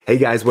Hey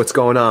guys, what's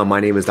going on?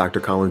 My name is Dr.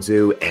 Colin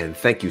Zhu, and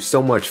thank you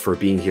so much for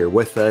being here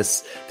with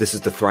us. This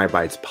is the Thrive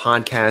Bites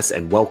podcast,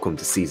 and welcome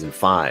to season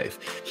 5.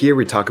 Here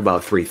we talk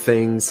about 3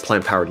 things: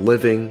 plant-powered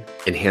living,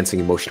 enhancing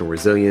emotional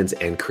resilience,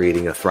 and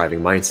creating a thriving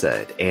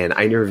mindset. And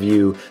I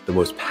interview the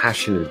most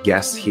passionate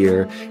guests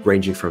here,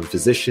 ranging from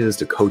physicians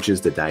to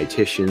coaches to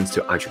dietitians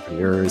to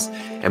entrepreneurs.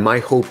 And my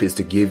hope is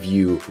to give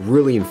you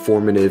really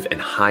informative and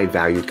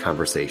high-valued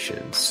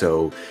conversations.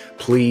 So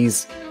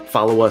please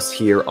follow us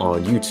here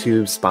on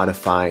YouTube,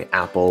 Spotify,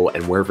 Apple,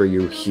 and wherever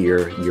you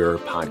hear your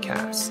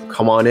podcasts.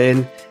 Come on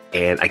in,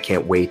 and I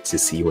can't wait to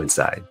see you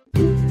inside.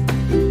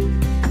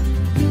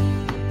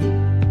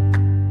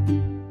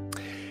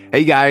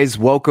 Hey guys,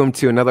 welcome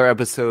to another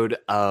episode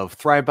of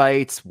Thrive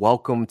Bites.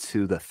 Welcome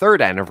to the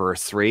 3rd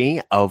anniversary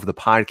of the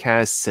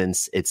podcast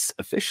since it's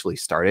officially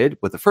started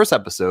with the first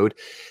episode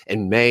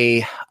in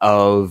May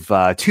of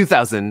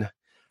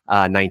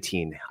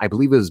 2019. I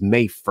believe it was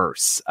May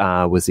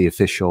 1st was the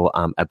official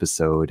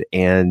episode.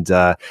 And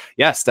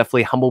yes,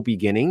 definitely humble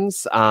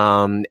beginnings.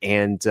 And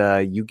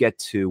you get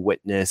to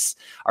witness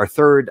our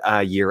 3rd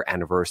year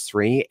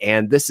anniversary.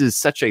 And this is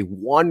such a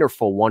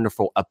wonderful,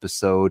 wonderful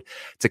episode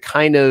to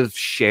kind of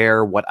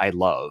share what I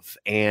love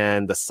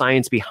and the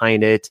science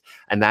behind it.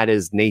 And that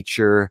is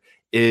nature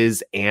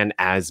is and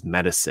as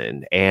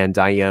medicine. And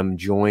I am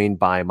joined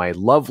by my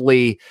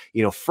lovely,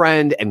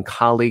 friend and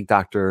colleague,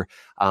 Dr.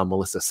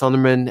 Melissa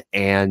Sunderman,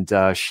 and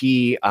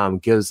she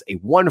gives a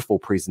wonderful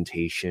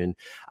presentation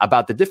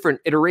about the different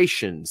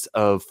iterations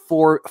of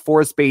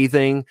forest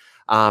bathing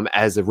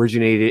as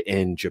originated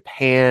in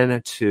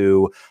Japan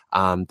to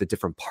the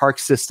different park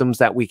systems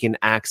that we can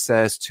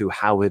access to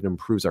how it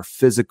improves our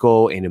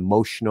physical and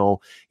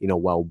emotional,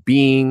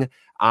 well-being,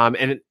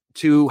 and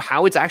to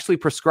how it's actually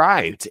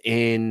prescribed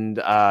in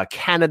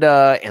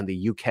Canada and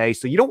the UK.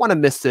 So you don't want to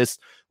miss this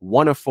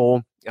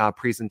wonderful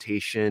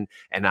presentation,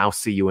 and I'll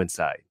see you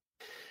inside.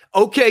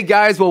 Okay,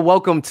 guys, well,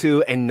 welcome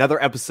to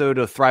another episode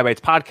of Thrive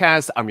Bites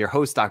podcast. I'm your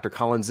host, Dr.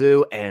 Colin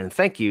Zhu, and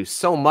thank you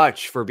so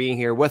much for being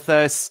here with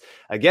us.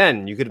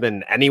 Again, you could have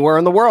been anywhere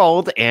in the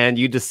world, and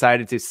you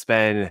decided to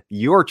spend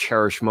your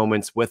cherished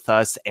moments with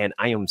us, and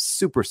I am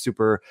super,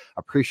 super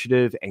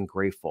appreciative and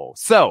grateful.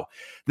 So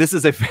this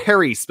is a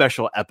very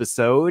special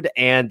episode,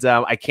 and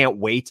I can't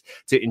wait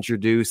to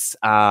introduce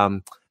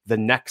the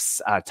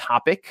next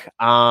topic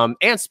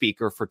and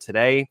speaker for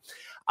today.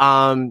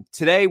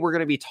 Today, we're going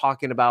to be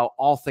talking about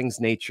all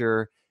things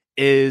nature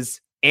is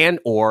and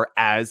or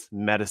as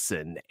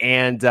medicine.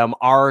 And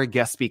our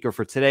guest speaker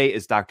for today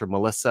is Dr.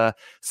 Melissa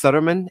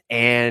Sunderman,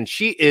 and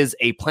she is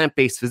a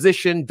plant-based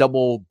physician,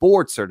 double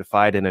board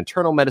certified in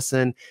internal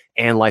medicine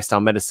and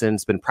lifestyle medicine.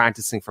 Has been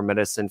practicing for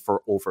medicine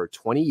for over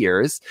 20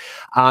 years.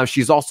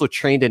 She's also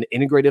trained in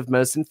integrative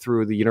medicine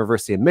through the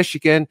University of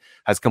Michigan,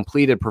 has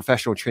completed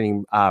professional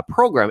training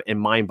program in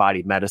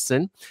mind-body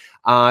medicine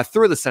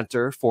through the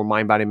Center for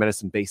Mind-Body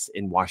Medicine based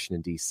in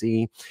Washington,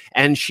 D.C.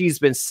 And she's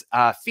been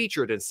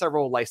featured in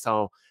several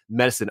lifestyle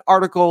medicine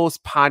articles,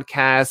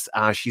 podcasts.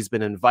 She's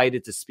been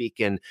invited to speak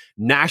in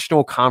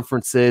national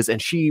conferences,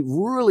 and she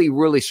really,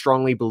 really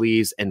strongly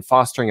believes in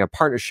fostering a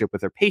partnership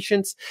with her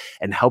patients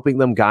and helping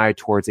them guide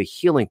towards a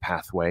healing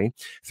pathway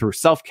through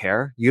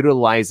self-care,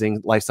 utilizing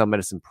lifestyle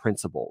medicine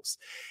principles.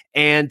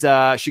 And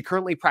she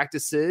currently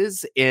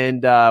practices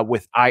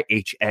with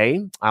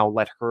IHA. I'll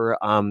let her,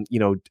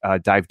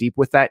 dive deep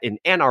with that in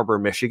Ann Arbor,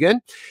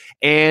 Michigan.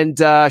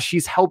 And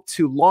she's helped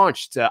to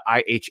launch the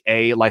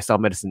IHA Lifestyle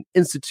Medicine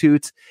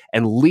Institute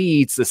and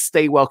leads the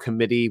Stay Well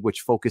Committee,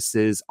 which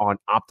focuses on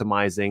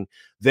optimizing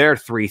their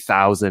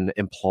 3,000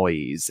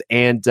 employees.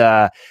 And,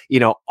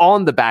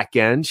 on the back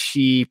end,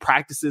 she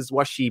practices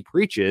what she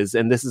preaches.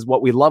 And this is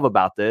what we love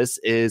about this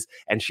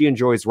and she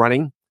enjoys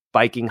running,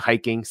 biking,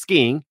 hiking,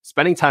 skiing,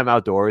 spending time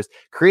outdoors,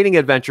 creating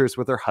adventures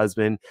with her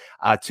husband,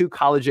 2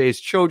 college-age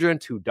children,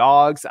 2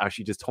 dogs.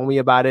 She just told me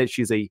about it.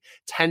 She's a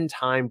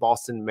 10-time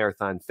Boston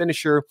Marathon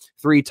finisher,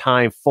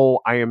 3-time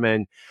full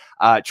Ironman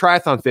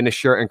triathlon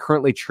finisher, and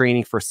currently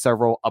training for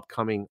several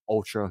upcoming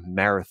ultra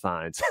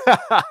marathons.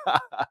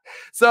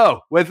 So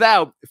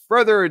without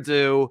further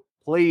ado,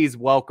 please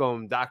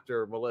welcome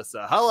Dr.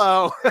 Melissa.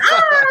 Hello.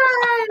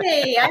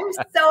 Hi, I'm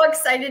so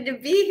excited to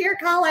be here,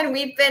 Colin.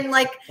 We've been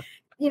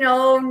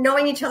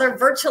knowing each other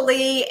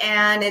virtually,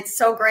 and it's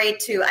so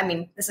great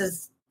this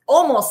is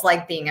almost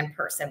like being in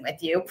person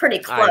with you, pretty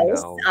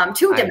close,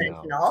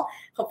 2-dimensional.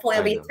 Hopefully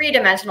it'll be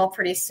 3-dimensional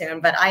pretty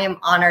soon, but I am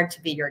honored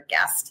to be your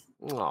guest.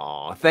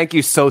 Oh, thank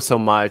you so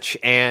much.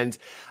 And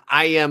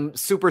I am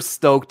super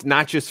stoked,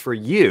 not just for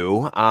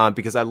you,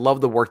 because I love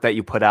the work that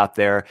you put out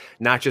there,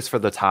 not just for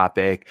the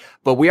topic,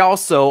 but we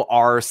also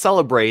are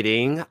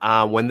celebrating,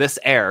 when this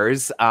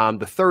airs,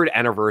 the 3rd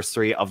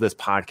anniversary of this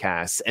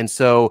podcast. And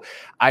so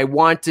I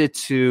wanted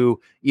to,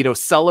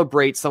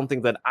 celebrate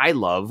something that I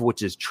love,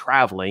 which is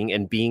traveling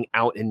and being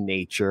out in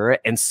nature.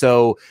 And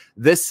so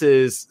this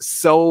is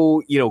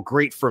so,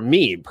 great for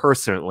me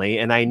personally.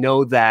 And I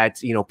know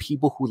that,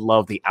 people who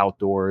love the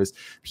outdoors,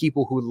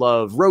 people who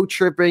love road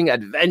tripping,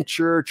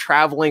 adventure,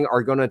 traveling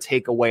are going to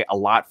take away a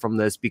lot from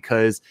this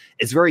because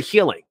it's very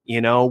healing.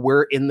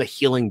 We're in the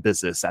healing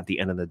business at the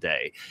end of the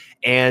day.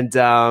 And,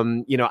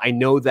 I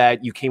know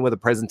that you came with a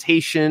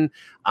presentation.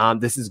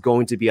 This is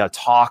going to be a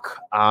talk,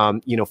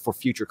 for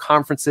future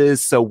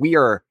conferences. So we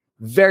are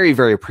very,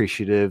 very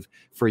appreciative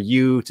for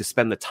you to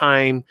spend the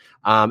time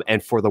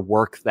and for the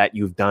work that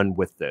you've done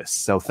with this.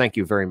 So thank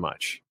you very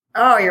much.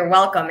 Oh, you're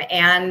welcome.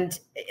 And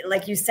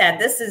like you said,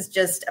 this is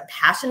just a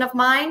passion of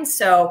mine.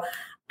 So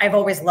I've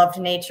always loved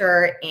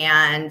nature.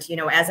 And,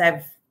 as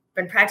I've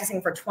been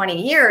practicing for 20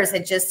 years,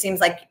 it just seems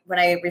like when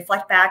I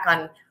reflect back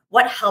on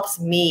what helps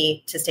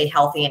me to stay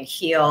healthy and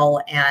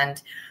heal,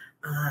 and,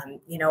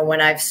 when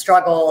I've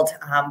struggled,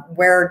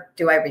 where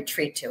do I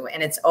retreat to?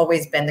 And it's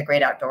always been the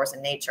great outdoors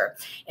and nature.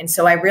 And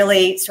so I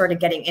really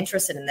started getting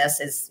interested in this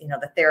is,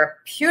 the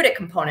therapeutic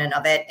component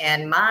of it.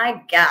 And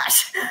my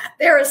gosh,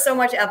 there is so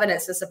much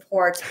evidence to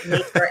support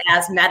nature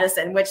as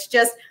medicine, which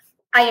just,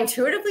 I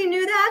intuitively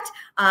knew that.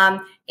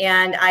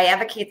 And I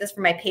advocate this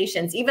for my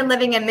patients, even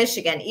living in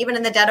Michigan, even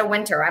in the dead of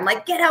winter. I'm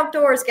like, get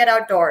outdoors.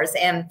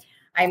 And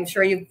I'm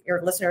sure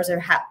your listeners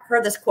have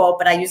heard this quote,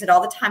 but I use it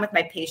all the time with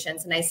my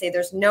patients. And I say,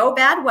 there's no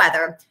bad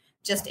weather,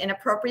 just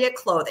inappropriate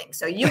clothing.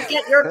 So you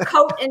get your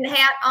coat and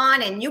hat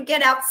on and you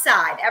get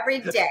outside every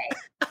day.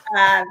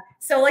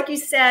 So like you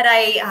said,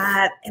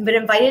 I have been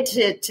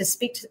invited to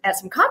speak at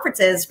some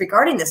conferences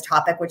regarding this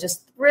topic, which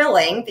is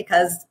thrilling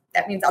because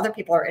that means other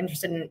people are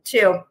interested in it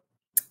too.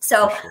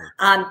 So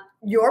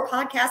your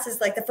podcast is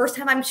like the first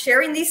time I'm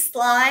sharing these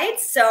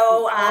slides.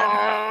 So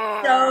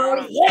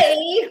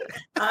yay.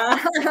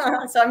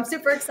 So I'm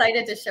super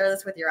excited to share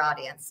this with your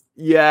audience.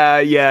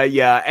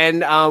 Yeah.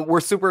 And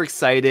we're super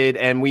excited.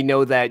 And we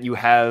know that you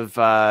have,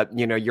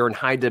 you're in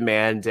high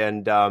demand.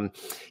 And,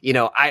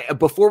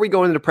 before we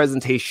go into the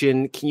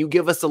presentation, can you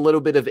give us a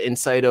little bit of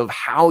insight of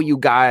how you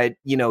got,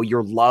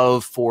 your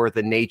love for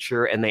the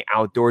nature and the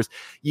outdoors?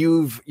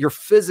 You're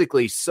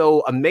physically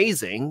so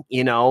amazing,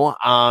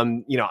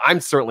 I'm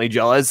certainly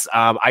jealous.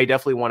 I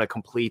definitely want to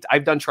complete.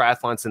 I've done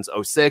triathlon since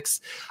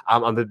 2006.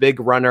 I'm a big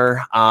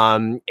runner.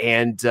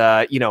 And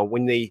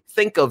when they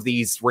think of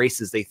these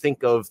races, they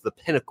think of the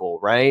pinnacle,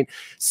 right?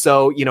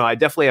 So, I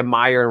definitely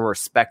admire and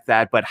respect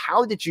that. But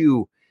how did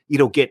you,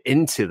 get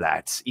into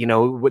that?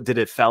 What did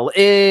it fell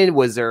in?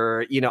 Was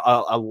there,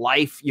 a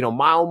life,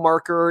 mile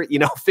marker,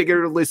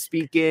 figuratively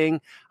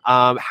speaking?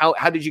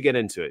 How did you get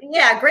into it?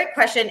 Yeah, great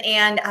question.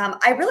 And I'm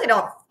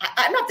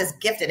not this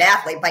gifted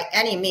athlete by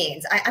any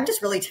means. I'm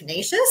just really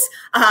tenacious.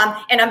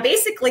 And I'm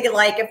basically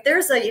like, if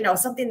there's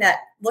something that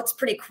looks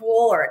pretty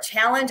cool or a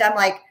challenge, I'm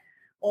like,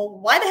 well,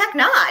 why the heck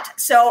not?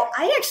 So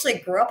I actually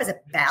grew up as a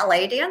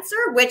ballet dancer,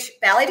 which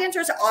ballet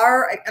dancers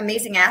are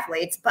amazing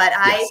athletes, but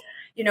yes.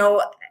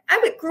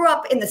 I grew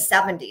up in the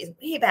 70s,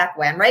 way back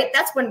when, right?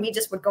 That's when we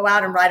just would go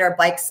out and ride our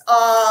bikes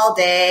all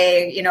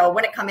day,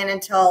 wouldn't come in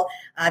until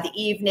the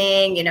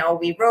evening.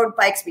 We rode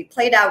bikes, we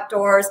played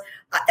outdoors.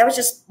 That was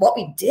just what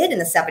we did in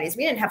the 70s.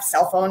 We didn't have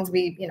cell phones.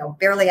 We,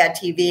 barely had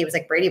TV. It was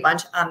like Brady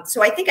Bunch.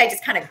 So I think I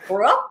just kind of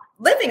grew up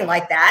living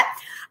like that.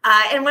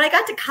 And when I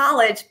got to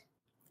college,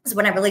 is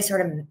when I really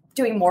started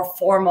doing more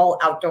formal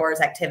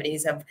outdoors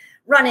activities of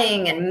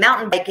running and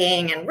mountain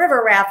biking and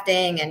river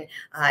rafting, and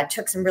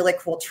took some really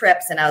cool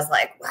trips. And I was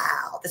like,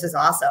 wow, this is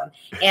awesome.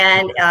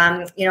 And,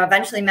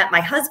 eventually met my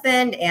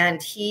husband,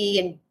 and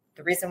the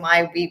reason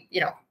why we,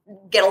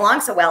 get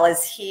along so well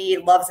is he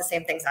loves the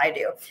same things I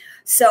do.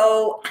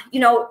 So,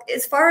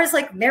 as far as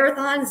like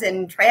marathons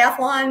and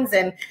triathlons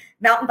and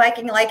mountain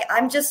biking, like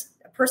I'm just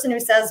person who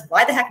says,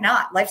 why the heck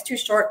not? Life's too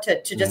short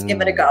to just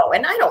give it a go.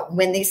 And I don't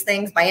win these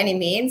things by any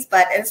means,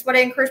 but it's what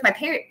I encourage my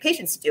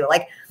patients to do.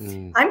 Like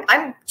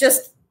I'm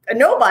just a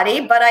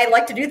nobody, but I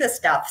like to do this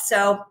stuff.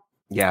 So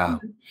yeah.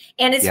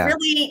 And it's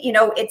really,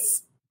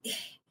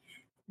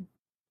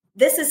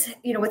 this is,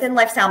 within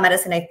lifestyle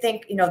medicine, I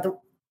think,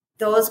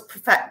 those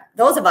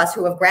of us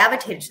who have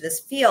gravitated to this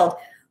field,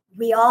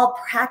 we all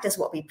practice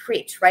what we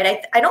preach,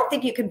 right? I don't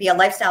think you can be a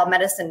lifestyle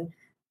medicine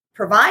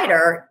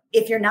provider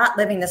if you're not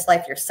living this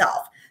life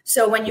yourself.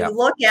 So when you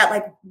look at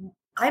like,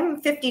 I'm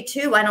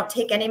 52, I don't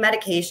take any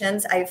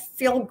medications. I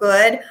feel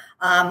good.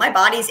 My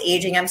body's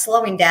aging. I'm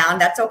slowing down.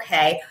 That's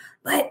okay.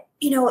 But,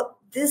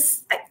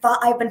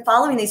 I've been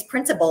following these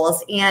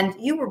principles, and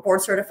you were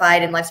board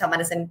certified in lifestyle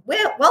medicine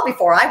well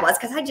before I was,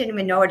 because I didn't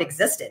even know it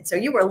existed. So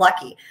you were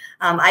lucky.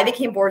 I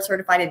became board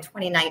certified in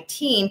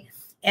 2019,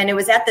 and it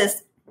was at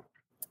this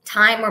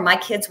time where my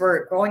kids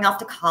were going off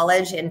to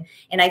college, and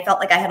I felt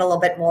like I had a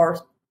little bit more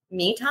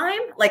me time.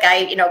 Like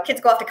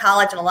kids go off to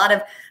college, and a lot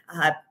of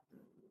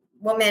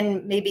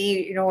women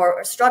maybe,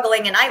 are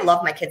struggling, and I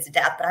love my kids to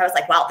death, but I was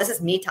like, wow, this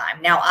is me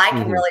time. Now I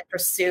can really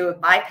pursue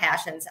my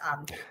passions.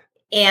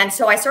 And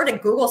so I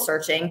started Google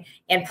searching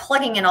and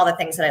plugging in all the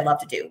things that I love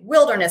to do.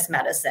 Wilderness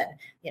medicine,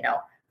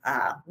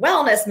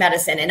 wellness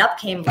medicine, and up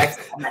came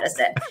lifestyle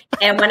medicine.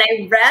 And when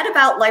I read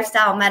about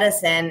lifestyle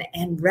medicine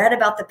and read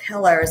about the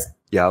pillars,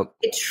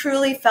 it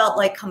truly felt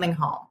like coming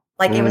home.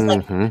 Like it was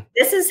like,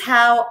 this is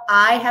how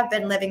I have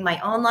been living my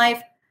own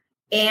life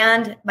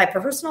and my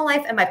personal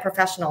life and my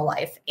professional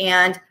life.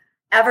 And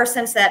ever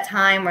since that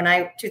time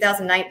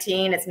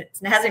 2019, it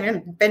hasn't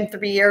even been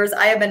 3 years.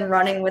 I have been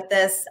running with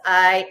this.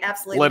 I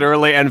absolutely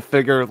literally and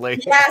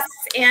figuratively. Yes.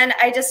 And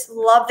I just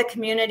love the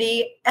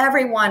community,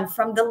 everyone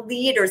from the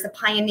leaders, the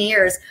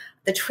pioneers,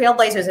 the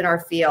trailblazers in our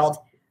field.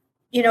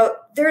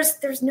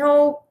 There's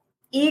no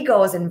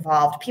egos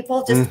involved.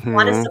 People just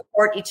want to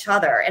support each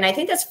other. And I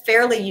think that's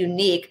fairly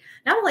unique,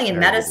 not only in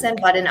medicine,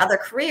 but in other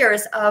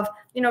careers of,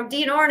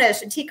 Dean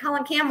Ornish and T.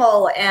 Colin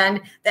Campbell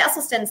and the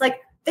Esselstyns. Like,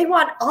 they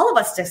want all of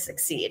us to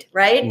succeed,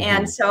 right?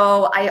 And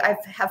so I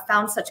have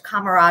found such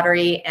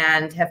camaraderie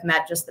and have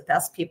met just the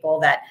best people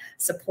that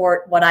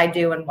support what I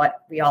do and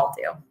what we all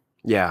do.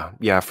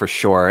 Yeah, for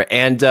sure.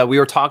 And we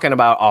were talking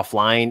about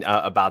offline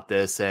about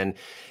this, and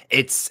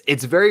it's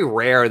very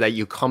rare that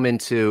you come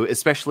into,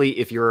 especially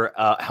if you're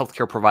a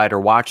healthcare provider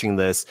watching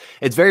this,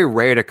 it's very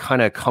rare to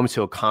kind of come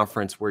to a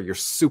conference where you're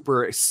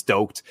super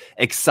stoked,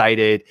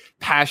 excited,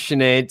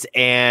 passionate,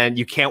 and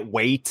you can't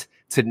wait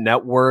to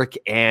network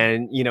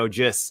and,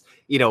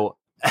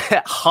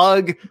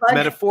 hug,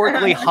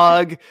 metaphorically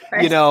hug,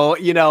 Right.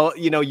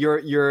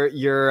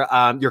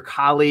 your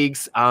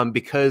colleagues,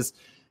 because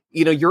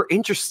you're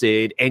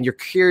interested and you're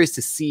curious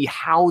to see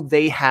how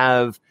they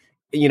have,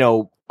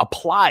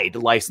 applied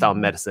lifestyle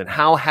medicine.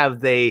 How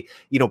have they,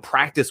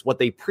 practiced what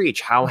they preach?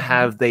 How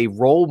have they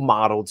role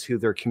modeled to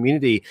their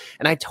community?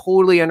 And I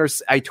totally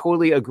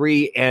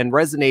agree and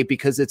resonate,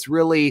 because it's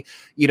really,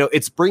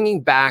 it's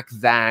bringing back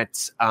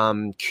that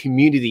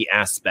community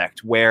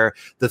aspect where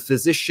the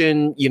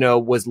physician,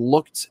 was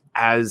looked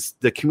as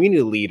the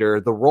community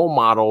leader, the role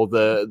model,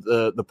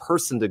 the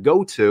person to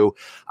go to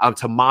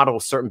model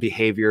certain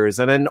behaviors.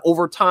 And then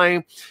over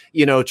time,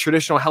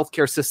 traditional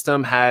healthcare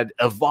system had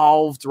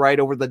evolved right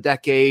over the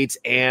decades.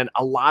 And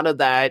a lot of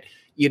that,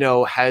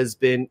 has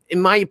been,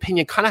 in my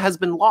opinion, kind of has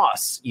been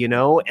lost,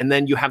 and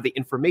then you have the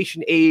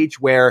information age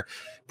where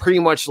pretty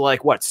much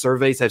like what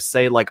surveys have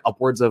say, like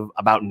upwards of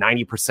about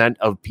 90%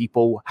 of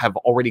people have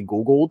already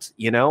Googled,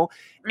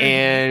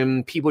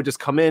 and people just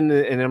come in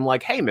and I'm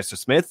like, hey, Mr.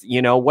 Smith,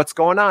 what's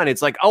going on?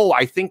 It's like, oh,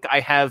 I think I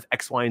have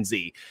X, Y, and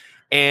Z.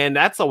 And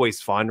that's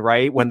always fun,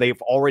 right? When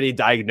they've already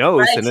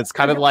diagnosed, right. And it's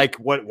kind of like,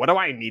 what do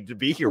I need to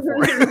be here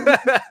for?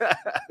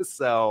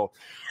 So,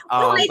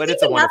 I but think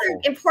it's another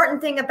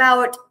important thing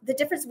about the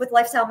difference with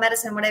lifestyle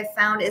medicine, what I've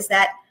found is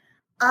that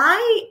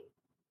I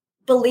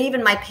believe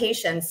in my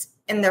patients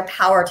in their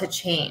power to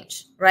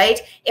change,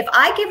 right? If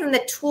I give them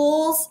the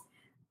tools,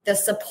 the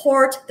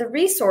support, the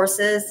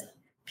resources,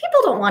 people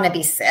don't want to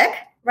be sick,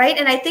 right?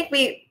 And I think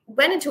we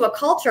went into a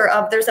culture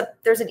of there's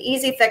an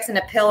easy fix and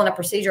a pill and a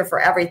procedure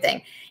for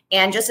everything.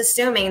 And just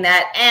assuming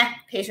that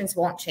patients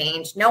won't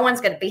change. No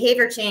one's going to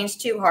behavior change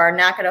too hard,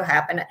 not going to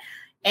happen.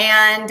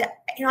 And,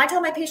 I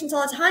tell my patients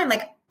all the time,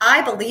 like,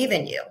 I believe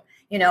in you.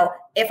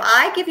 If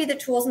I give you the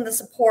tools and the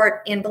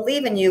support and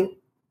believe in you,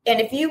 and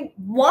if you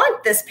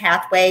want this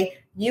pathway,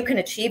 you can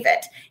achieve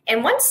it.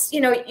 And once,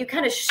 you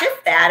kind of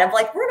shift that of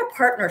like, we're in a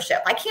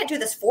partnership. I can't do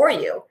this for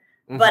you,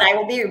 but I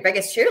will be your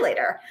biggest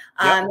cheerleader.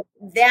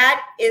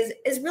 That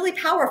is really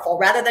powerful,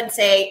 rather than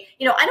say,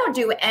 I don't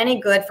do any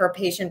good for a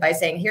patient by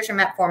saying, here's your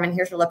metformin,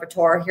 here's your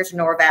Lipitor, here's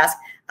your Norvasc,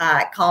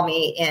 call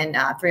me in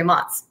 3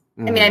 months.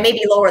 I mean, I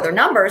maybe lower their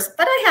numbers,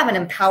 but I haven't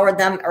empowered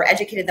them or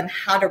educated them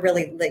how to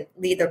really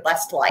lead their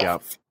best life.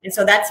 Yep. And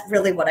so that's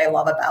really what I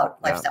love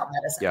about lifestyle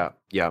medicine.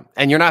 Yeah.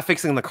 And you're not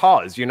fixing the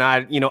cause. You're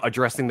not,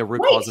 addressing the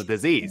root cause of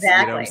disease.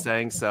 Exactly. You know what I'm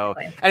saying? So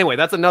anyway,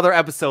 that's another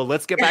episode.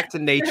 Let's get back to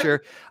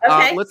nature.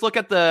 Okay. Let's look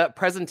at the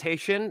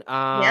presentation.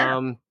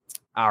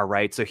 All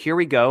right. So here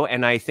we go.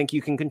 And I think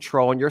you can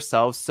control on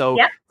yourself. So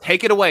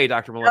take it away,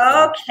 Dr.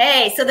 Melissa.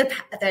 Okay. So the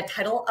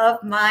title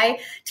of my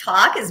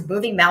talk is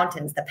Moving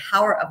Mountains, the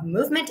Power of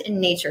Movement in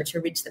Nature to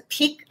Reach the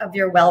Peak of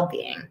Your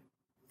Well-Being.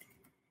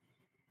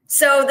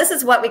 So this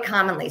is what we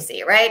commonly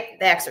see, right?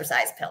 The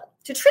exercise pill.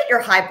 To treat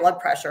your high blood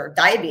pressure,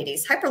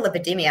 diabetes,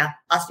 hyperlipidemia,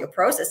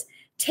 osteoporosis,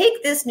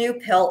 take this new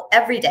pill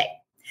every day.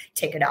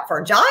 Take it out for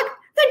a jog,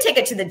 then take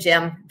it to the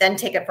gym, then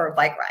take it for a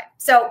bike ride.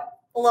 So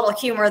a little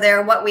humor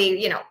there. What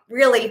we,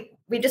 really,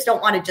 we just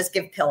don't want to just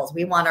give pills.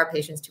 We want our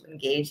patients to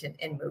engage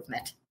in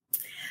movement.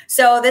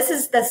 So this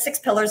is the 6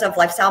 pillars of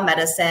lifestyle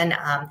medicine,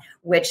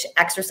 which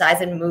exercise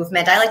and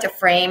movement. I like to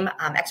frame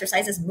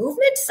exercise as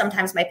movement.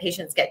 Sometimes my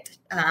patients get,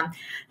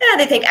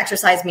 they think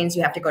exercise means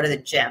you have to go to the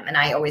gym. And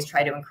I always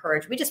try to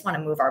encourage, we just want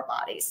to move our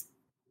bodies.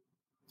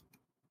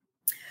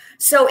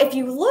 So if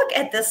you look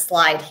at this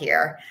slide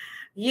here,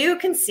 you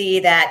can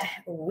see that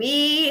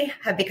we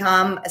have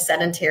become a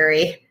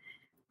sedentary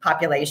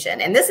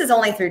population. And this is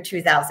only through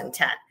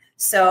 2010.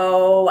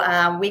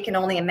 So we can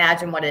only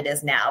imagine what it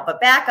is now. But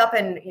back up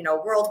in,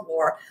 World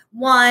War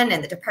I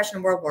and the Depression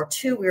of World War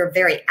II, we were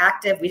very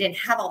active. We didn't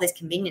have all these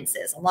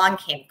conveniences. Along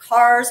came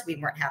cars. We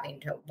weren't having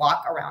to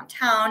walk around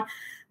town.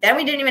 Then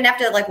we didn't even have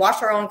to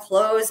wash our own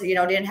clothes.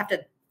 Didn't have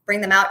to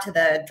bring them out to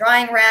the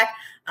drying rack.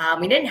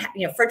 We didn't have,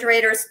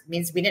 refrigerators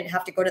means we didn't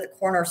have to go to the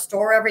corner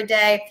store every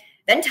day.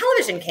 Then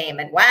television came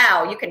and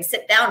wow, you can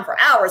sit down for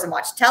hours and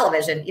watch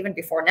television even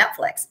before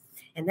Netflix.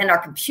 And then our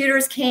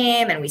computers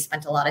came and we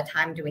spent a lot of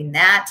time doing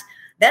that.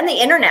 Then the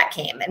internet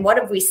came. And what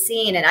have we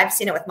seen? And I've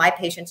seen it with my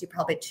patients, you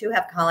probably too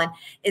have, Colin,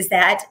 is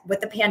that with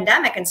the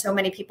pandemic and so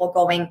many people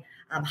going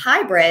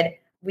hybrid,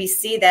 we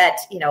see that,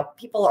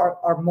 people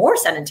are more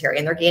sedentary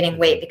and they're gaining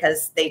weight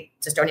because they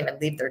just don't even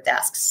leave their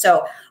desks.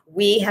 So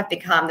we have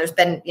become, there's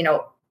been,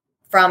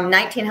 from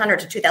 1900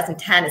 to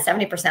 2010, a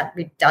 70%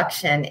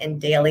 reduction in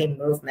daily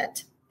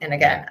movement. And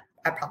again,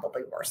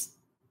 probably worse.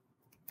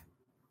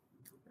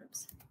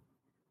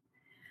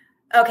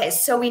 Okay,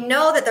 so we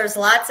know that there's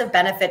lots of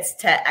benefits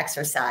to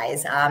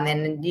exercise,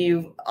 and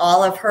you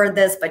all have heard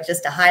this, but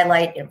just to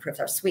highlight, it improves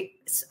our sleep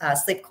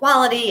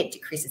quality, it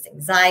decreases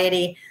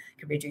anxiety,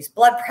 can reduce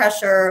blood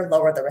pressure,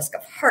 lower the risk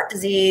of heart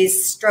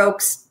disease,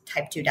 strokes,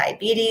 type 2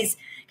 diabetes,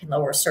 can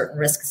lower certain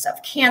risks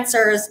of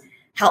cancers,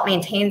 help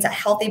maintains a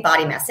healthy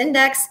body mass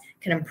index,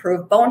 can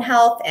improve bone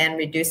health, and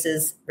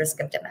reduces risk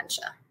of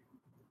dementia.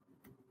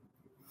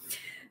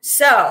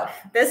 So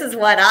this is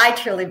what I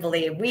truly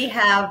believe. We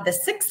have the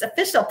 6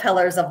 official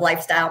pillars of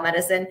lifestyle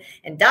medicine,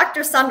 and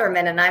Dr.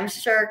 Sunderman, and I'm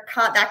sure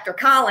Dr.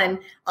 Colin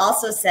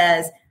also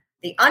says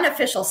the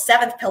unofficial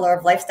 7th pillar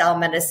of lifestyle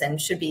medicine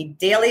should be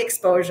daily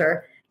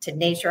exposure to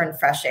nature and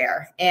fresh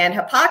air. And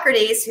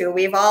Hippocrates, who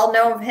we've all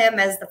known him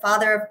as the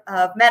father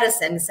of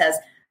medicine, says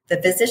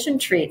the physician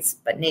treats,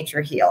 but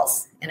nature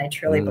heals. And I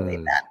truly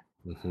believe that.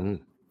 Mm-hmm.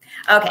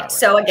 Okay,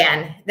 so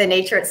again, the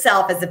nature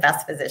itself is the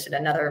best physician,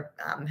 another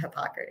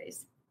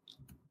Hippocrates.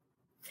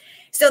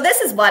 So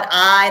this is what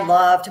I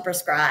love to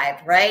prescribe,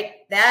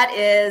 right? That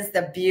is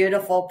the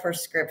beautiful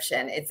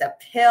prescription. It's a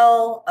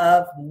pill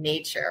of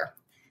nature.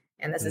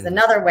 And this is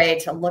another way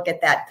to look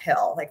at that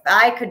pill. Like if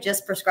I could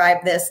just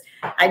prescribe this,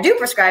 I do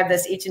prescribe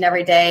this each and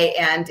every day.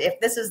 And if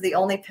this is the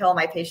only pill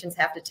my patients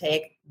have to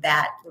take,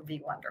 that would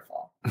be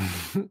wonderful.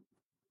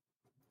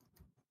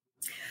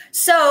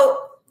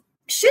 So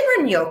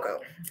Shinrin-yoku.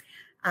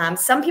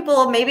 Some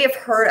people maybe have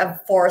heard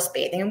of forest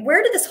bathing. And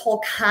where did this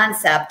whole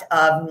concept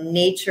of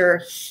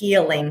nature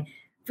healing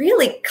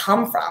really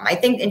come from? I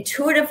think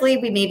intuitively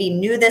we maybe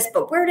knew this,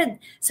 but where did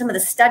some of the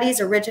studies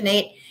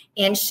originate?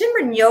 And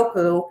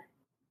Shinrin-yoku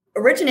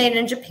originated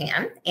in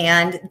Japan.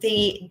 And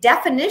the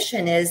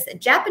definition is a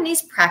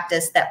Japanese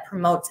practice that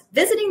promotes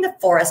visiting the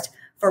forest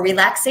for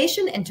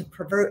relaxation and to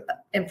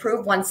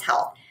improve one's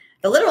health.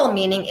 The literal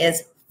meaning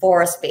is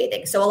forest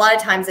bathing. So a lot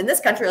of times in this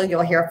country,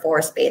 you'll hear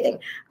forest bathing.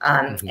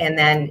 And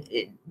then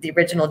the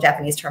original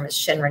Japanese term is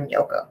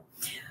Shinrin-yoku.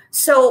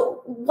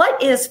 So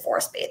what is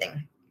forest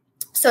bathing?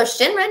 So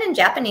Shinrin in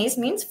Japanese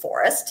means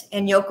forest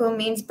and yoku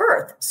means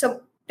birth.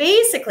 So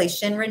basically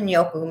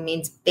Shinrin-yoku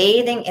means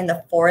bathing in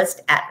the forest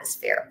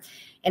atmosphere.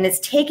 And it's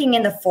taking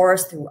in the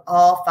forest through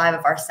all 5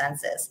 of our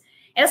senses.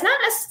 And it's not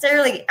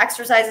necessarily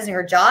exercising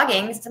or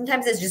jogging.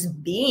 Sometimes it's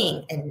just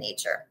being in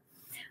nature.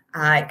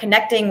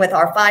 Connecting with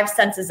our 5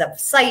 senses of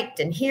sight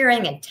and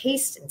hearing and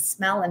taste and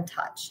smell and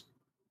touch.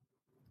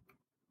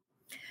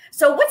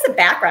 So what's the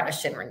background of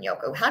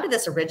Shinrin-yoku? How did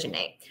this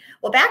originate?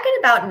 Well, back in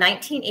about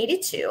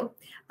 1982,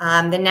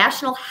 the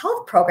National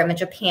Health Program in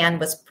Japan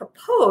was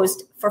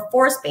proposed for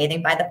forest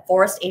bathing by the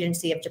Forest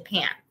Agency of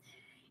Japan.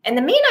 And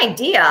the main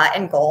idea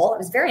and goal, it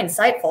was very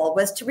insightful,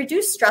 was to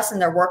reduce stress in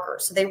their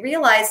workers. So they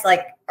realized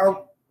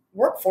our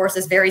workforce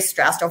is very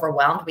stressed,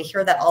 overwhelmed. We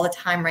hear that all the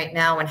time right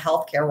now in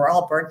healthcare. We're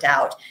all burnt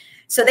out.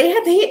 So they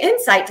had the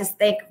insight to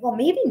think, well,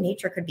 maybe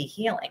nature could be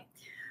healing.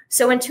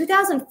 So in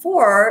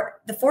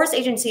 2004, the Forest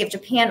Agency of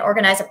Japan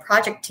organized a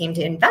project team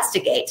to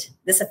investigate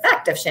this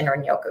effect of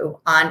Shinrin-yoku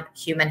on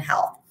human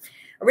health.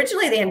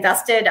 Originally, they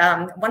invested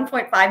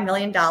 $1.5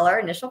 million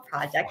initial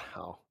project.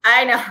 Wow.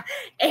 I know.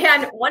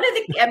 And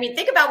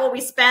think about what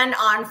we spend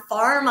on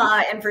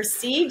pharma and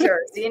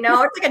procedures,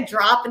 it's like a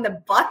drop in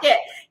the bucket,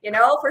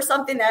 for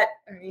something that,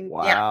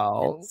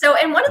 wow. Yeah. So,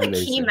 and one of the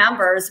key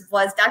members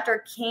was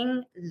Dr.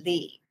 King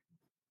Lee.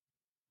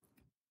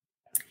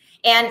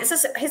 And this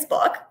is his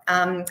book,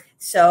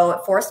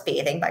 so Forest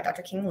Bathing by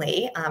Dr. King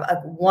Lee,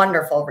 a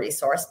wonderful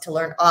resource to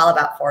learn all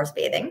about forest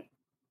bathing.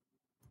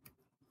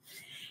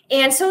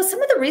 And so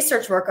some of the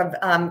research work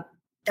of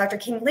Dr.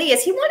 King Lee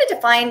is he wanted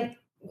to find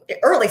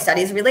early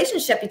studies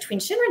relationship between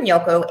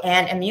Shinrin-yoku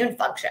and immune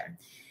function.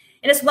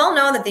 And it's well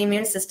known that the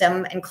immune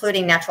system,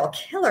 including natural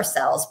killer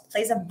cells,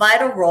 plays a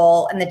vital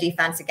role in the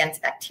defense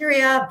against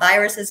bacteria,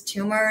 viruses,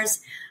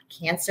 tumors,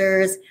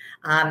 cancers,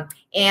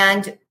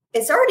 and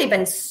it's already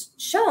been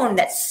shown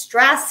that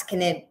stress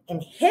can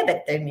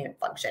inhibit the immune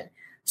function.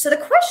 So the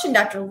question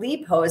Dr.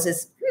 Lee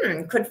poses,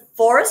 could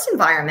forest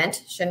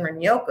environment,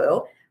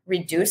 Shinrin-yoku,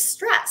 reduce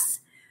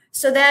stress?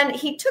 So then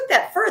he took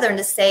that further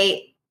and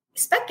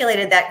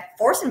speculated that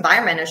forest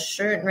environment as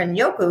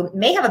Shinrin-yoku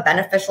may have a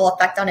beneficial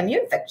effect on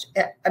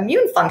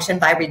immune function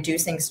by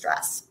reducing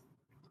stress.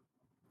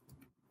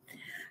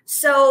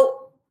 So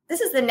this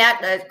is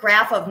the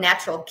graph of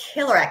natural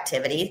killer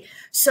activity.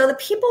 So the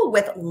people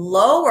with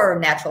lower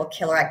natural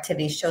killer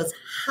activity shows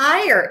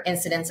higher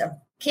incidence of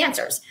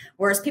cancers,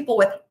 whereas people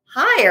with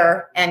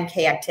higher NK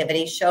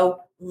activity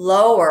show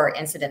lower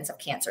incidence of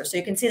cancer. So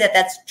you can see that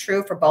that's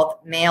true for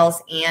both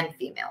males and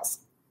females.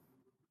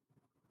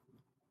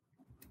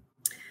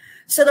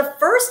 So the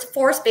first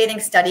forest bathing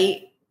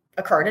study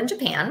occurred in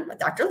Japan with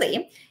Dr.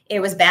 Lee. It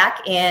was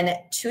back in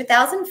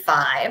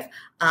 2005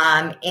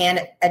 in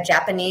a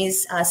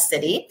Japanese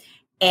city.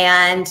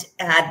 And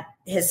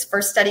his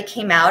first study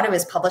came out. It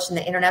was published in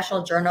the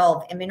International Journal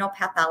of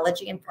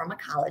Immunopathology and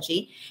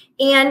Pharmacology.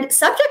 And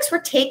subjects were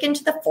taken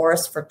to the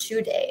forest for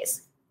 2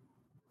 days.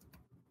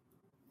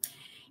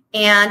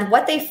 And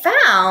what they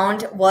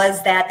found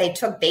was that they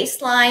took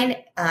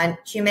baseline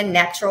human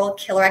natural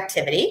killer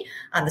activity.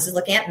 This is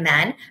looking at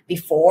men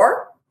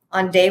before,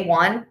 on day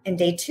 1 and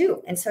day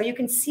 2. And so you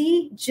can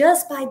see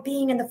just by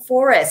being in the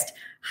forest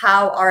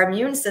how our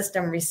immune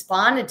system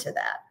responded to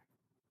that.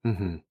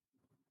 Mm-hmm.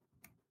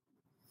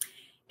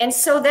 And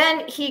so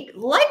then he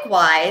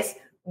likewise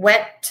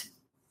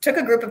took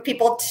a group of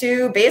people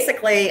to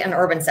basically an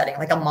urban setting,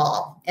 like a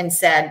mall, and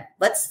said,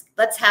 let's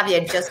have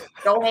you just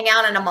go hang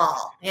out in a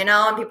mall, and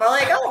people are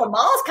like, oh, the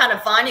mall's kind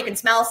of fun. You can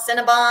smell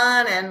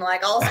Cinnabon and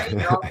like all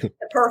the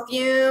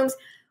perfumes.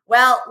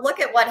 Well, look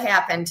at what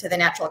happened to the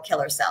natural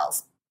killer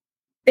cells.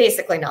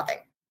 Basically nothing.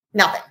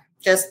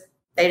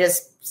 They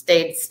just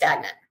stayed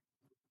stagnant.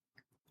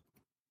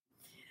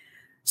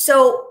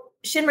 So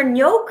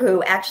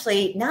Shinrin-yoku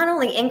actually not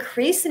only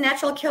increased the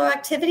natural killer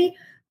activity,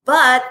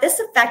 but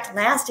this effect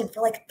lasted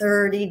for like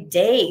 30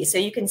 days. So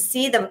you can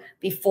see the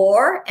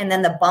before and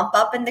then the bump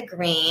up in the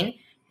green.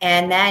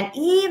 And then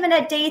even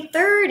at day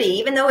 30,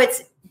 even though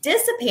it's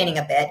dissipating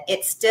a bit,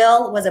 it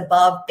still was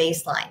above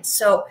baseline.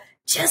 So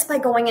just by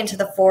going into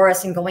the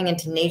forest and going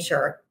into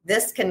nature,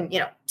 this can,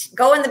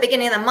 go in the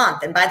beginning of the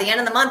month. And by the end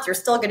of the month, you're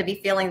still going to be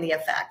feeling the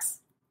effects.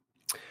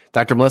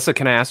 Dr. Melissa,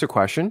 can I ask a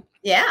question?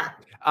 Yeah.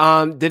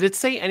 Did it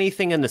say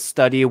anything in the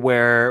study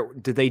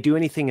did they do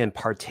anything in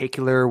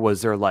particular?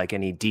 Was there like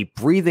any deep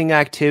breathing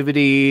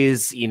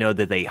activities?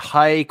 Did they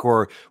hike,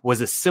 or was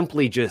it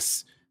simply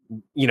just,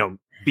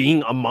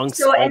 being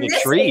amongst all the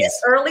trees? In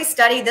this early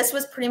study, this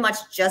was pretty much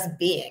just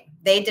being.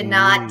 They did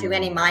not do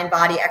any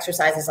mind-body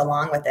exercises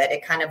along with it.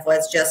 It kind of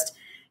was just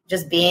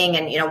being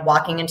and,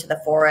 walking into the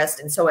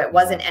forest. And so it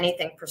wasn't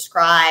anything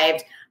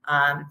prescribed.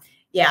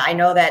 I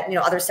know that,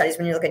 other studies,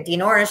 when you look at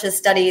Dean Ornish's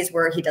studies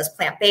where he does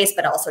plant-based,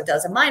 but also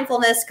does a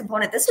mindfulness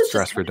component, this was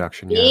stress just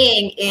reduction,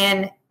 being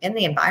in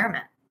the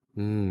environment.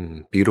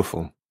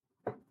 Beautiful.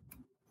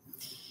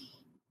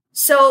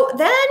 So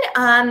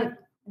then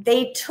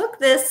they took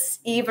this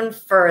even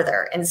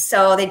further. And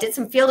so they did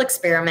some field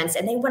experiments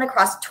and they went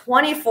across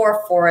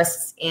 24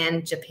 forests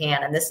in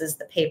Japan. And this is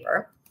the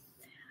paper.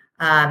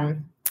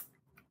 And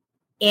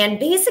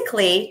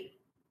basically,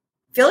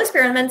 field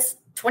experiments,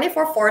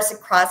 24 forests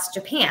across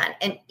Japan.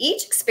 And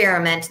each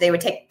experiment, they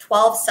would take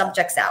 12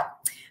 subjects out.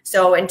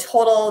 So in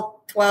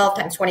total, 12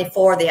 times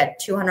 24, they had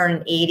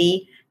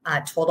 280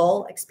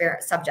 total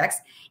subjects.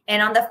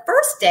 And on the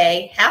first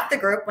day, half the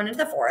group went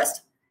into the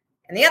forest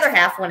and the other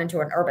half went into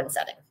an urban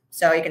setting.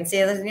 So you can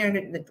see,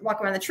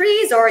 walk around the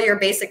trees, or you're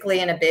basically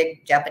in a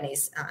big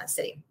Japanese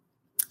city.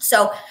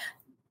 So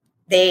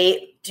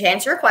to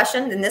answer your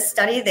question, in this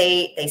study,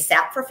 they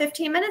sat for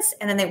 15 minutes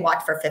and then they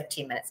walked for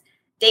 15 minutes.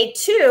 Day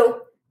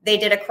 2, they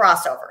did a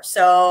crossover.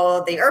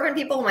 So the urban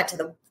people went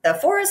to the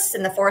forests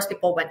and the forest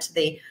people went to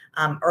the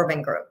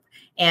urban group.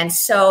 And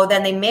so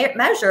then they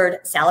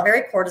measured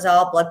salivary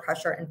cortisol, blood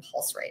pressure, and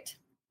pulse rate.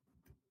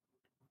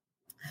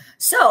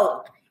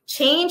 So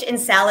change in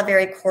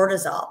salivary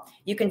cortisol.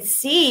 You can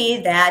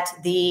see that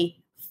the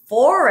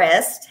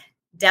forest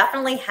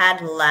definitely had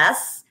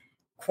less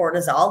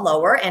cortisol,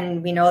 lower.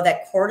 And we know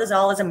that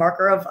cortisol is a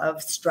marker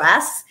of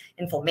stress,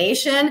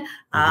 inflammation.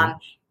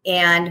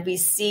 And we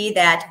see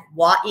that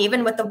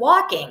even with the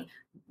walking,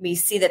 we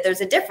see that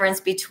there's a difference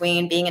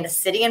between being in a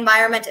city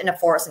environment and a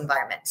forest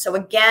environment. So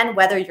again,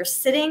 whether you're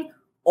sitting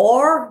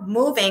or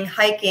moving,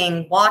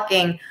 hiking,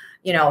 walking,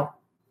 you're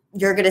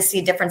going to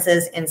see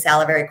differences in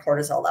salivary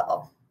cortisol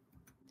level.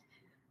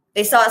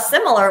 They saw a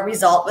similar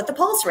result with the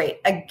pulse rate.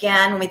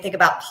 Again, when we think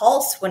about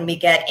pulse, when we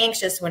get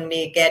anxious, when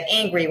we get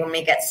angry, when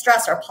we get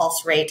stressed, our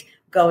pulse rate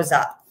goes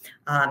up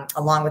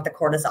along with the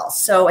cortisol.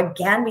 So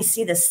again, we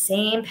see the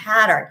same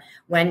pattern.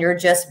 When you're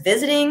just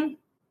visiting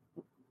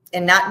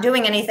and not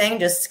doing anything,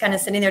 just kind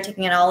of sitting there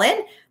taking it all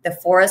in, the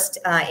forest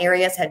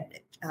areas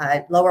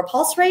had lower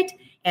pulse rate.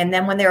 And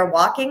then when they were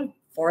walking,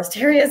 forest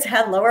areas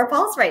had lower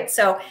pulse rate.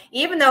 So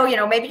even though,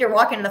 maybe you're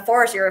walking in the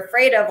forest, you're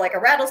afraid of like a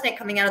rattlesnake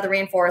coming out of the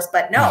rainforest,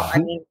 but no, I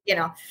mean,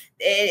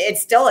 it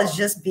still is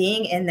just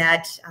being in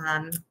that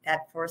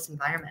forest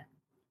environment.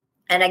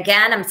 And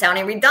again, I'm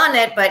sounding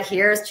redundant, but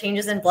here's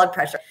changes in blood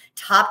pressure.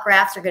 Top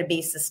graphs are going to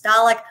be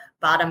systolic,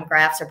 bottom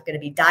graphs are going to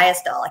be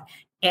diastolic.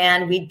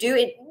 And we do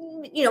it,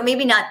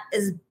 maybe not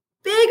as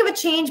big of a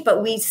change,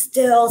 but we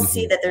still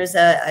see that there's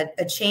a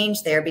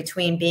change there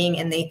between being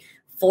in the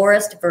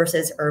forest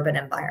versus urban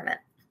environment.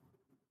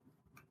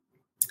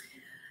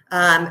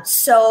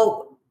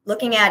 So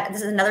looking at,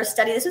 this is another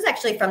study. This was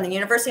actually from the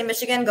University of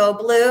Michigan, Go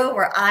Blue,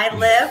 where I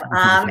live.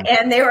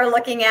 And they were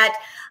looking at,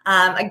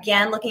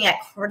 again, looking at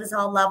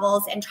cortisol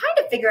levels and trying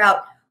to figure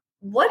out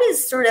what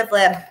is sort of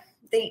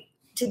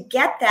to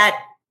get that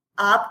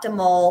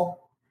optimal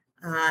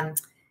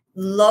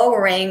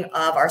lowering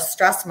of our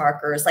stress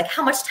markers. Like,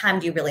 how much time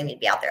do you really need to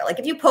be out there? Like,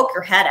 if you poke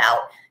your head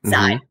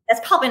outside,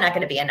 that's probably not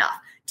going to be enough.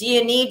 Do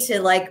you need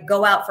to like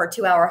go out for a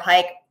 2-hour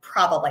hike?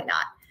 Probably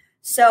not.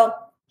 So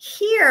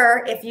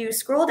here, if you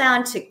scroll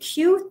down to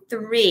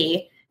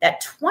Q3,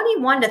 that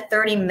 21 to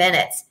 30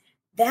 minutes,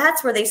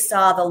 that's where they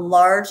saw the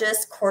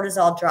largest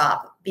cortisol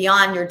drop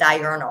beyond your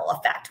diurnal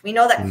effect. We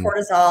know that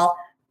cortisol,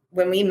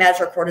 when we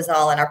measure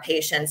cortisol in our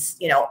patients,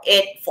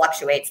 it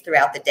fluctuates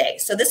throughout the day.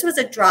 So this was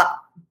a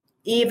drop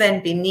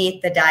even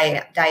beneath the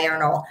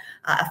diurnal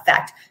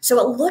effect. So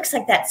it looks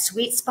like that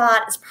sweet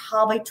spot is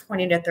probably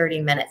 20 to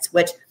 30 minutes,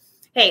 which,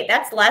 hey,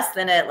 that's less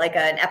than an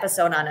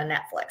episode on a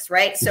Netflix,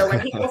 right? So when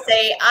people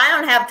say, I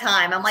don't have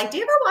time, I'm like, do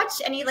you ever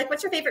watch any, like,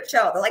 what's your favorite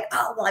show? They're like,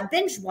 oh, well, I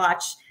binge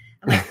watch.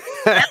 I'm like,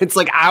 it's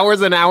like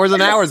hours and hours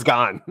and hours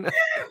gone.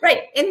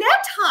 Right. In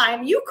that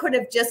time, you could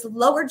have just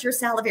lowered your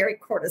salivary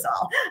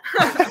cortisol.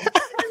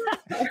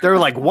 They're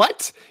like,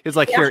 what? It's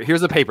like,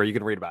 here's a paper. You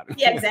can read about it.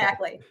 Yeah,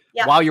 exactly.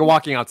 Yeah. While you're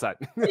walking outside.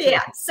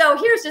 Yeah. So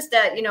here's just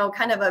a,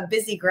 kind of a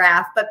busy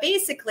graph, but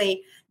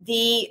basically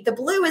the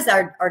blue is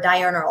our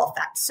diurnal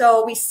effect.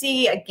 So we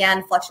see,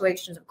 again,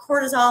 fluctuations of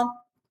cortisol.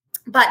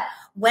 But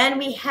when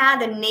we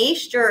had the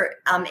nature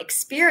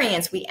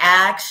experience, we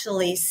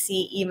actually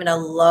see even a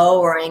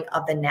lowering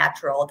of the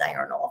natural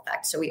diurnal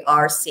effect. So we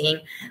are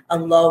seeing a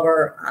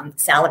lower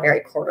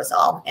salivary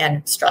cortisol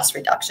and stress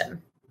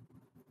reduction.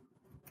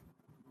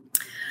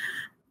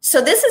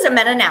 So this is a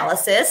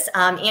meta-analysis.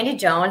 Andy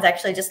Jones,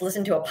 actually just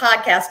listened to a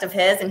podcast of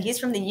his, and he's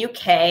from the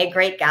UK,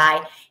 great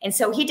guy. And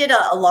so he did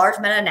a large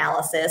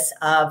meta-analysis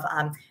of,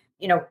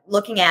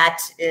 looking at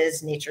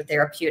is nature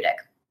therapeutic.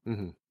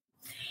 Mm-hmm.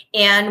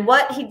 And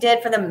what he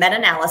did for the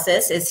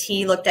meta-analysis is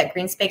he looked at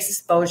green space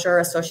exposure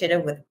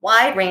associated with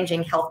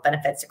wide-ranging health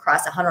benefits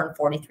across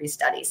 143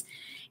 studies.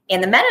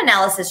 And the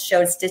meta-analysis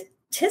showed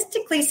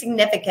statistically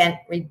significant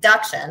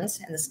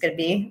reductions, and this is going to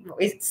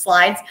be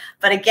slides,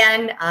 but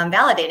again,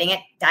 validating it,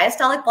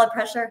 diastolic blood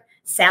pressure,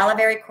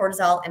 salivary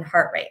cortisol, and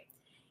heart rate.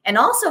 And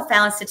also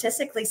found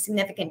statistically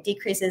significant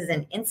decreases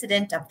in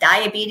incidence of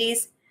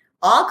diabetes,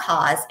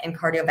 all-cause, and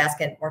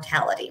cardiovascular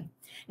mortality.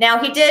 Now,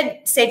 he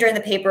did say during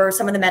the paper,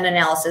 some of the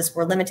meta-analysis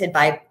were limited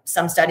by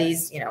some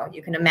studies.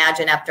 You can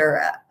imagine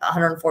after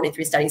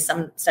 143 studies,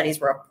 some studies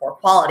were of poor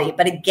quality.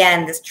 But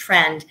again, this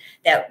trend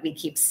that we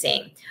keep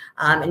seeing.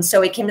 And so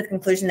we came to the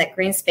conclusion that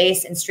green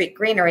space and street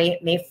greenery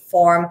may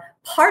form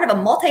part of a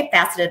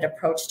multifaceted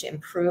approach to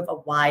improve a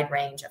wide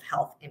range of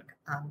health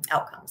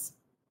outcomes.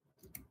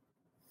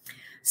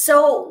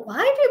 So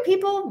why do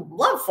people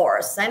love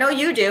forests? I know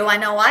you do. I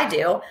know I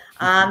do.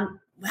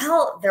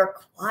 Well, they're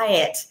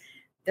quiet.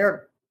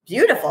 They're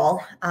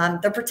beautiful.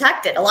 They're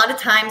protected. A lot of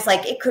times,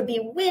 like, it could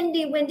be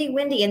windy,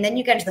 and then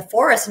you get into the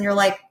forest and you're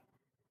like,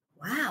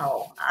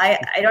 wow,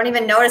 I don't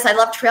even notice. I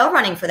love trail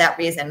running for that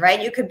reason, right?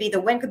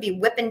 The wind could be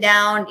whipping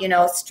down,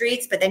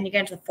 streets, but then you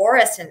get into the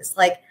forest and it's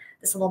like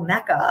this little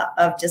mecca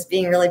of just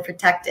being really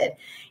protected.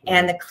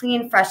 And the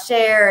clean, fresh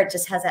air, it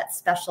just has that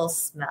special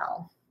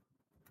smell.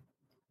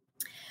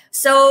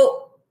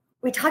 So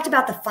we talked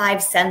about the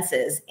 5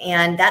 senses,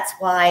 and that's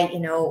why,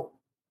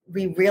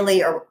 we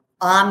really are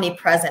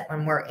omnipresent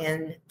when we're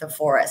in the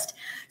forest.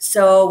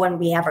 So when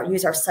we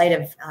use our sight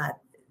of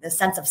the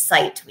sense of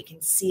sight, we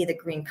can see the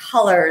green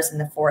colors in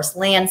the forest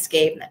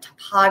landscape and the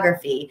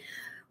topography.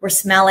 We're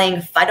smelling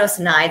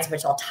phytocyanids,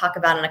 which I'll talk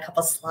about in a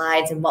couple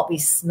slides, and what we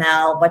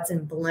smell, what's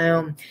in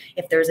bloom,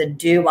 if there's a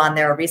dew on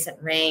there, a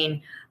recent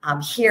rain.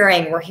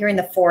 We're hearing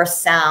the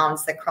forest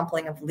sounds, the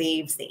crumpling of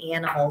leaves, the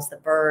animals, the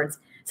birds.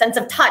 Sense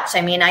of touch.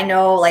 I mean, I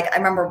know, like, I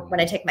remember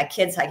when I take my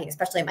kids hiking,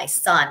 especially my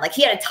son, like,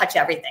 he had to touch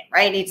everything,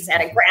 right? He just had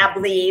to grab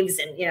leaves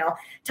and,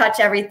 touch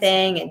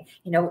everything.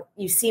 And,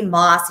 you see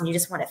moss and you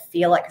just want to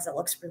feel it because it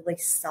looks really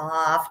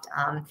soft.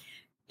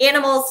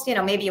 Animals,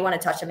 maybe you want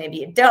to touch them, maybe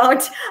you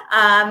don't.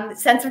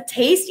 Sense of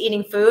taste,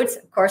 eating foods,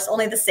 of course,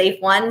 only the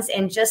safe ones,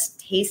 and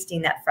just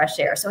tasting that fresh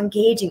air. So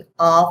engaging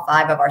all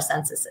 5 of our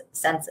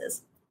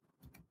senses.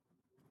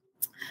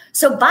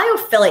 So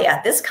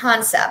biophilia, this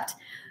concept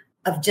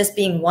of just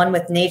being one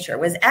with nature,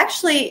 was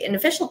actually an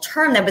official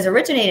term that was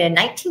originated in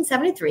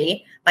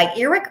 1973 by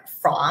Erich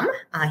Fromm.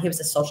 He was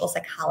a social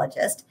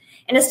psychologist,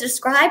 and is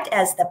described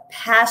as the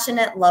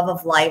passionate love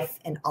of life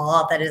and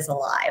all that is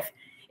alive.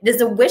 It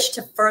is a wish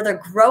to further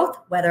growth,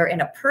 whether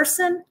in a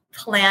person,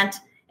 plant,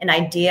 an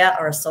idea,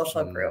 or a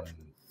social group.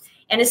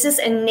 And it's this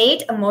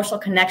innate emotional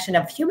connection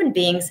of human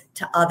beings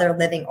to other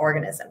living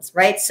organisms,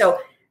 right? So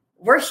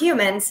we're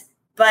humans,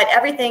 but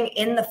everything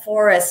in the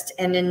forest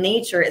and in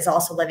nature is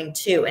also living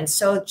too. And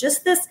so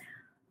just this,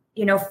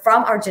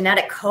 from our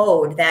genetic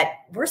code that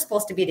we're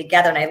supposed to be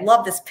together. And I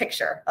love this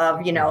picture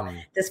of,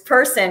 this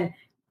person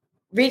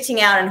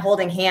reaching out and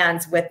holding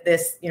hands with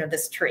this,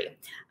 this tree.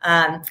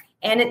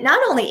 And it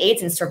not only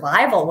aids in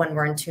survival when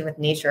we're in tune with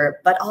nature,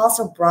 but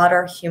also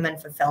broader human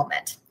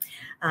fulfillment.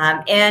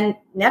 And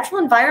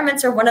natural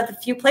environments are one of the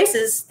few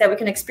places that we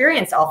can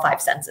experience all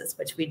 5 senses,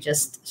 which we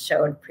just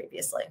showed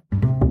previously.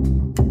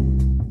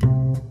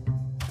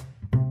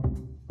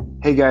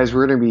 Hey guys,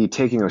 we're going to be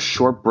taking a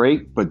short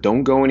break, but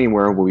don't go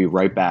anywhere. We'll be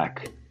right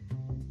back.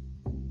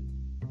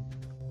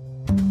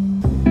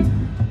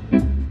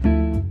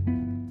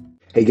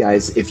 Hey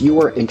guys, if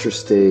you are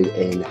interested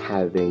in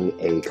having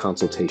a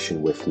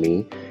consultation with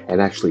me and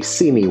actually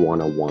see me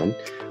one-on-one,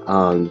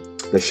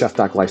 the Chef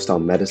Doc Lifestyle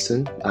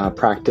Medicine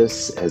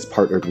practice has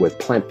partnered with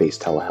Plant-Based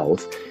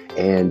Telehealth,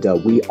 and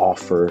we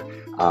offer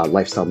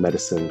lifestyle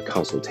medicine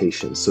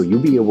consultations. So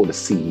you'll be able to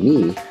see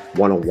me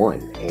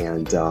one-on-one,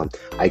 and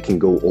I can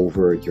go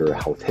over your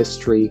health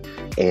history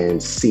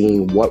and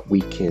seeing what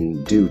we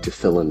can do to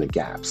fill in the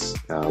gaps.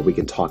 We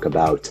can talk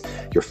about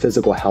your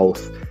physical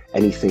health,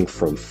 anything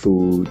from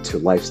food to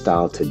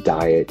lifestyle to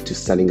diet to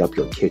setting up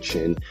your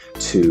kitchen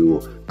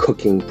to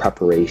cooking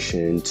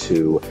preparation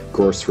to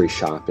grocery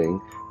shopping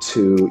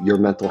to your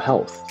mental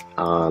health.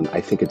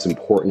 I think it's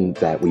important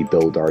that we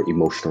build our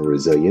emotional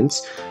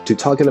resilience to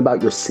talking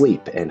about your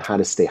sleep and how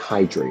to stay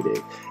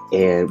hydrated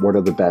and what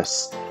are the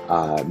best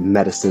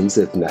medicines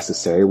if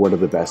necessary, what are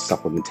the best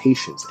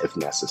supplementations if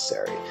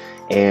necessary.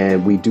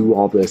 And we do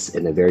all this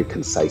in a very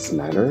concise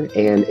manner,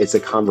 and it's a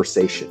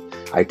conversation.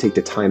 I take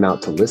the time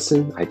out to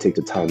listen. I take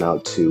the time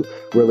out to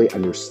really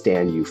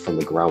understand you from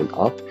the ground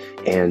up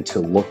and to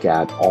look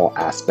at all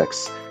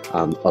aspects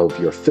of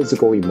your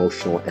physical,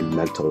 emotional, and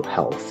mental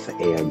health.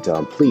 And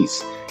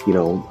please,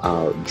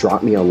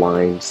 drop me a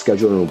line,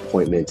 schedule an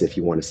appointment if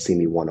you want to see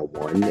me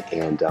one-on-one.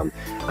 And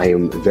I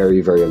am very,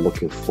 very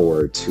looking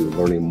forward to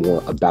learning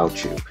more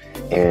about you.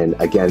 And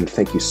again,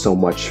 thank you so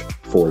much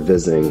for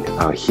visiting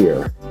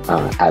here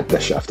at the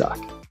Chef Doc.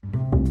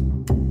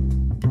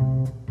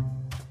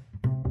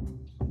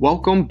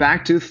 Welcome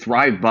back to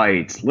Thrive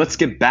Bites. Let's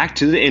get back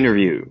to the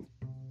interview.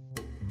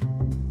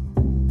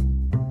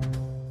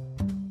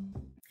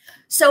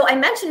 So I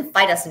mentioned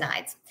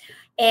phytosanides,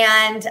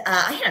 and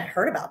I hadn't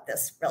heard about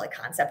this really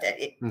concept.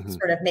 It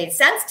sort of made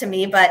sense to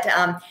me, but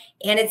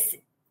and it's,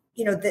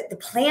 the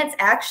plants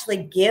actually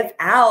give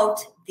out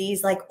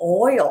these like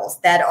oils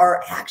that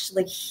are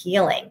actually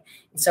healing.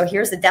 And so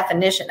here's the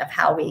definition of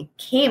how we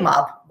came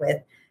up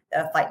with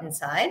the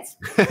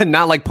phytosanides.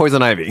 Not like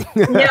poison ivy.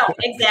 No,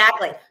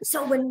 exactly.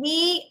 So when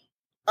we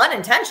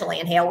unintentionally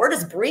inhale, we're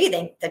just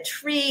breathing. The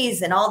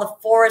trees and all the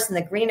forests and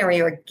the greenery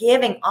are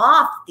giving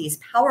off these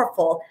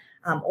powerful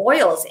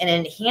oils, and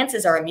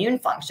enhances our immune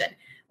function,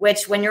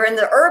 which when you're in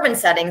the urban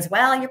settings,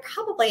 well, you're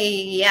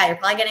probably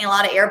getting a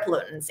lot of air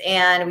pollutants.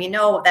 And we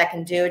know what that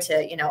can do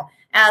to,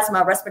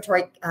 asthma,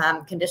 respiratory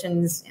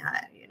conditions,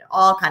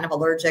 all kind of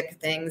allergic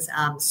things.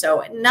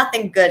 So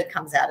nothing good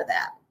comes out of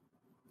that.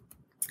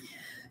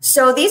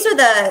 So these are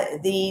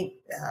the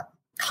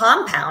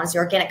compounds, the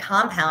organic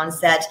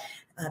compounds that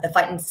the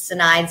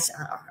phytosanides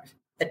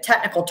the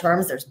technical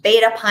terms. There's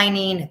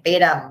beta-pinene,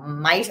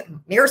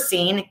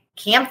 beta-myrcene,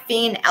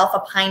 camphene,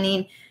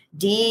 alpha-pinene,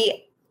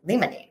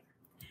 D-limonene.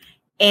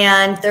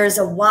 And there's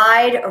a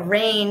wide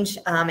range,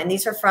 and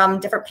these are from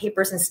different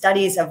papers and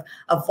studies of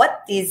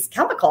what these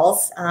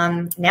chemicals,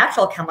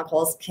 natural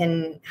chemicals,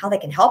 how they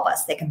can help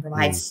us. They can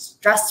provide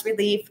stress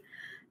relief.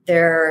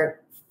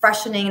 They're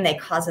freshening. They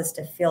cause us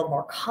to feel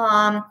more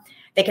calm.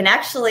 They can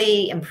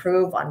actually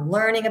improve on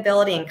learning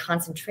ability and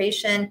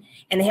concentration,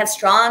 and they have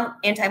strong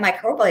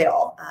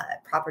antimicrobial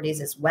properties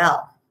as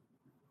well.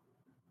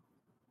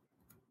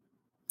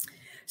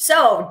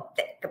 So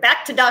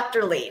back to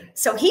Dr. Lee.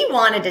 So he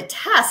wanted to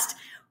test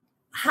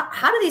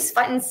how do these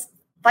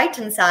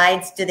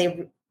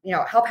phytosanides,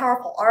 how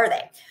powerful are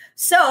they?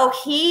 So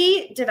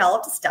he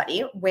developed a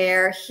study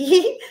where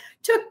he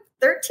took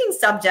 13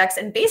 subjects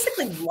and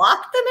basically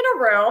locked them in a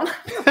room.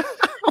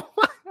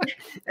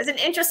 There's an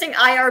interesting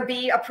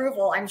IRB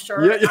approval, I'm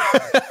sure.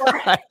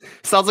 Yeah.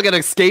 Sounds like an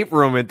escape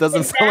room. It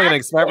doesn't sound like an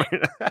experiment.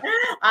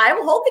 I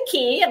will hold the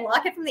key and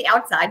lock it from the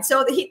outside.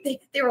 So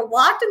they were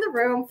locked in the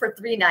room for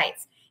 3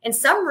 nights. And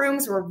some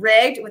rooms were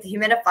rigged with a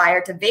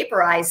humidifier to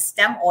vaporize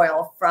stem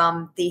oil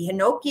from the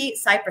hinoki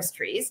cypress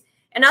trees.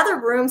 And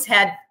other rooms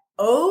had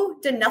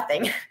to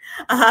nothing.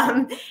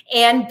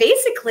 And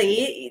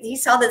basically, he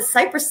saw that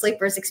cypress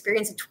sleepers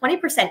experienced a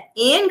 20%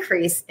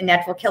 increase in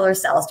natural killer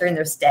cells during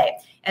their stay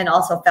and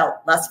also felt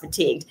less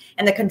fatigued.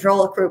 And the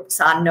control group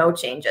saw no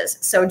changes.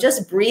 So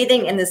just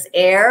breathing in this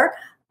air,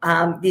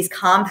 these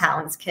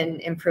compounds can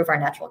improve our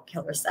natural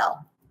killer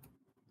cell.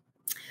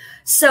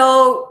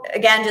 So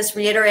again, just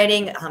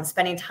reiterating,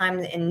 spending time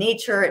in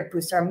nature, it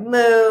boosts our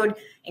mood,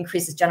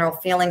 increases general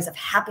feelings of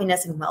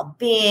happiness and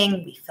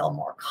well-being. We feel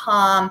more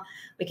calm.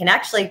 We can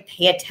actually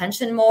pay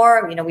attention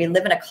more. We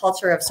live in a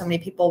culture of so many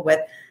people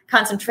with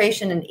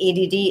concentration and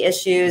ADD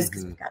issues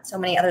because we've got so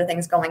many other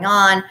things going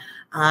on.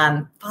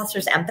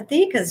 Fosters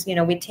empathy because,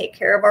 we take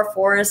care of our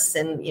forests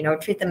and,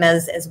 treat them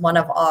as one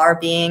of our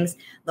beings.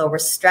 Lower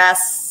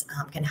stress,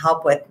 can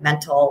help with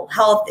mental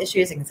health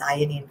issues,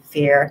 anxiety and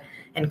fear,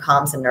 and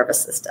calms the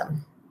nervous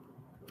system.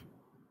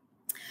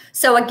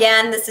 So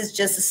again, this is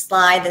just a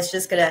slide that's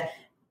just going to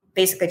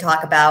basically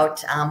talk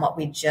about what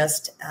we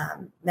just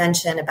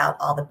mentioned about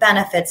all the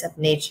benefits of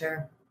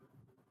nature.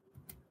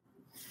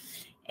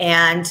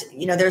 And,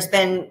 there's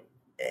been,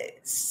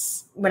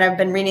 when I've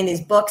been reading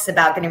these books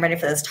about getting ready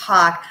for this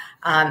talk,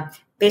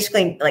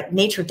 basically like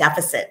nature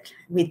deficit,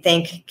 we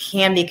think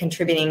can be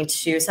contributing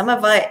to some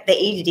of the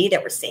ADD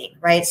that we're seeing,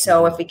 right?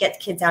 So if we get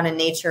kids out in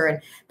nature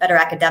and better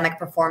academic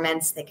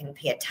performance, they can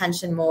pay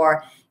attention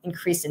more,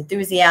 increase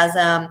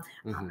enthusiasm,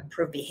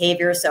 improve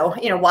behavior. So,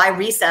 why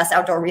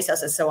outdoor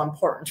recess is so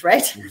important,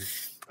 right?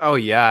 Oh,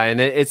 yeah.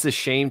 And it's a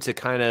shame to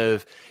kind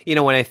of,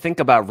 when I think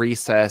about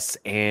recess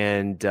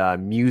and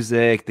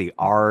music, the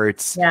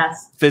arts,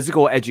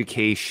 physical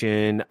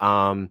education,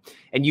 and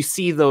you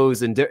see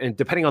those, and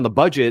depending on the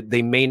budget,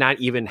 they may not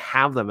even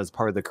have them as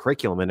part of the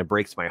curriculum. And it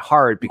breaks my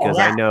heart because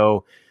I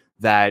know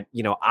that,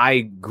 I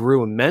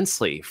grew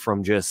immensely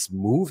from just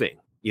moving,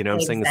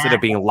 I'm saying, instead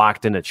of being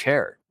locked in a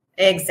chair.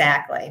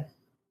 Exactly.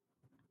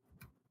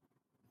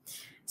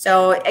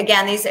 So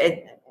again,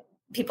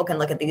 people can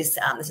look at these.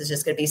 This is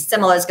just going to be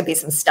similar. There's going to be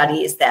some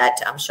studies that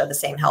show the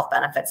same health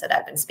benefits that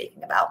I've been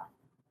speaking about.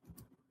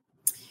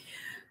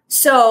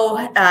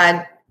 So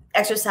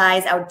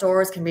exercise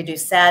outdoors can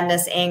reduce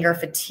sadness, anger,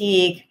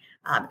 fatigue,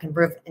 can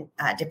improve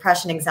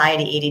depression,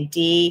 anxiety,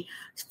 ADD.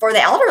 For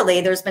the elderly,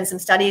 there's been some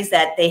studies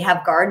that they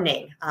have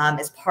gardening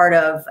as part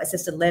of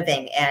assisted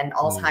living and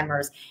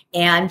Alzheimer's.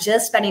 And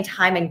just spending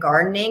time in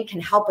gardening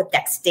can help with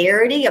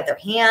dexterity of their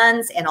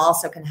hands and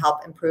also can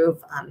help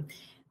improve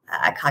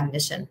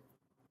cognition,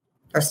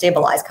 or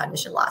stabilize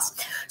cognition loss.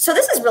 So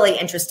this is really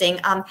interesting.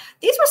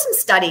 These were some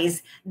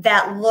studies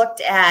that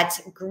looked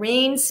at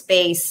green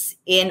space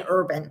in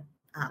urban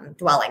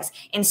dwellings.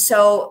 And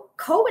so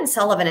Coe and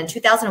Sullivan in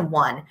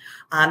 2001,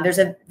 there's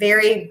a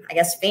very,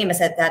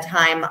 famous at that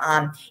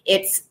time,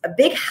 it's a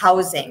big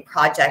housing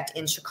project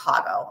in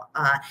Chicago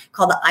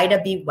called the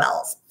Ida B.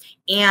 Wells.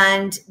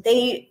 And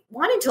they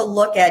wanted to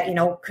look at,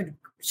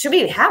 should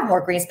we have more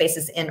green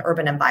spaces in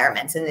urban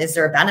environments? And is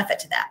there a benefit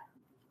to that?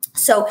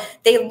 So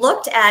they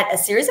looked at a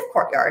series of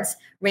courtyards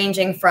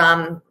ranging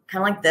from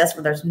kind of like this,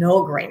 where there's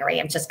no greenery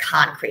and just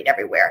concrete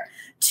everywhere,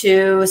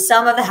 to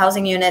some of the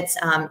housing units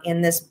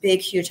in this big,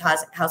 huge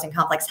housing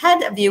complex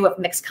had a view of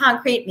mixed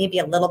concrete, maybe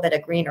a little bit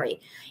of greenery.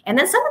 And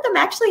then some of them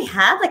actually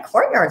had like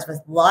courtyards with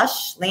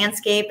lush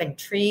landscape and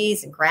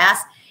trees and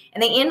grass.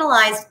 And they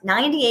analyzed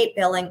 98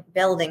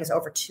 buildings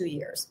over 2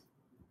 years.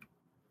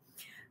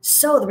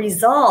 So the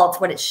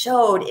result, what it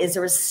showed is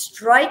there was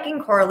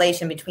striking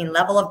correlation between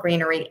level of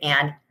greenery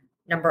and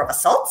number of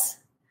assaults,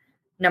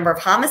 number of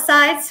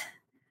homicides,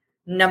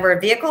 number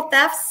of vehicle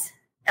thefts,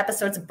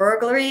 episodes of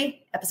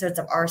burglary, episodes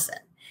of arson.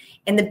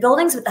 And the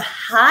buildings with the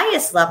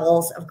highest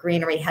levels of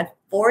greenery had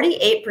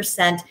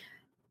 48%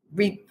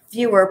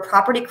 fewer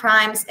property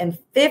crimes and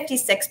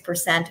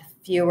 56%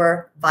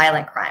 fewer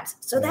violent crimes.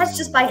 So that's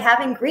just by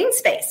having green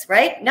space,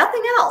 right?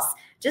 Nothing else,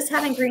 just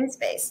having green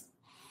space.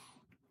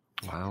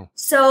 Wow.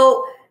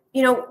 So,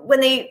 when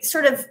they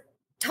sort of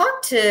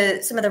talked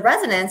to some of the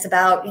residents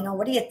about,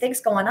 what do you think's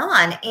going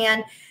on?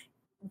 And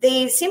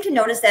they seemed to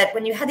notice that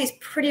when you had these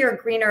prettier,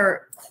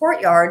 greener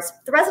courtyards,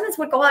 the residents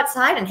would go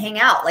outside and hang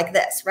out like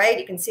this, right?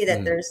 You can see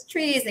that there's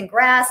trees and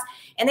grass,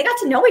 and they got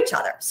to know each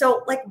other.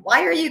 So,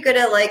 why are you going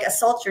to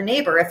assault your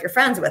neighbor if you're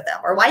friends with them?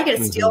 Or why are you going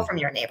to steal from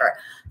your neighbor?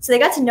 So they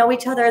got to know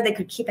each other. They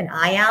could keep an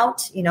eye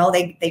out.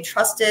 They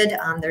trusted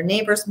their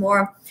neighbors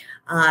more.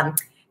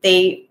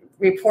 They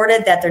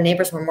reported that their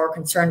neighbors were more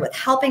concerned with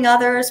helping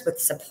others, with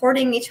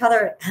supporting each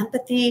other,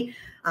 empathy.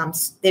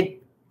 They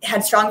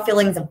had strong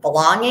feelings of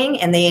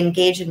belonging, and they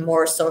engaged in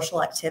more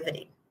social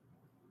activity.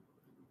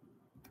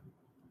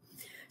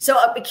 So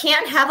we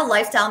can't have a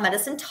lifestyle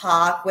medicine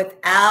talk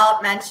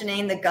without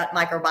mentioning the gut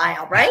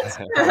microbiome, right?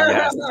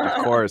 Yes,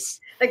 of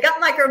course. The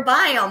gut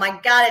microbiome, my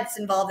God, it's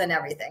involved in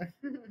everything.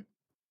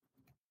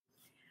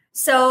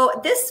 So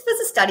this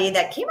was a study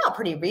that came out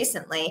pretty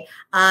recently,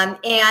 and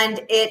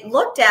it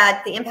looked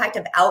at the impact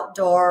of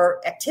outdoor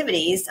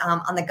activities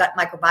on the gut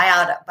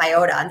microbiota.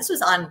 And this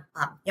was on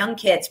young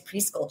kids,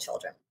 preschool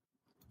children.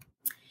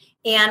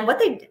 And what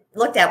they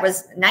looked at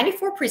was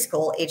 94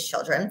 preschool age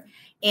children,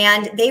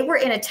 and they were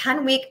in a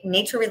 10-week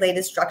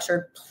nature-related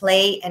structured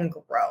play and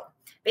grow.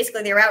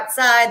 Basically, they were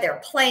outside, they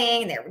were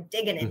playing, they were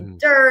digging in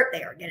dirt,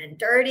 they were getting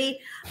dirty.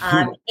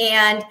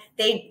 And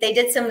they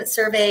did some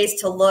surveys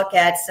to look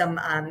at some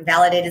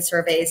validated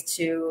surveys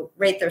to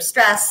rate their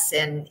stress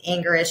and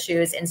anger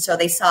issues. And so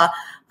they saw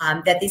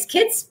that these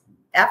kids,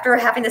 after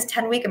having this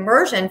 10-week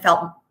immersion,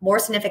 felt more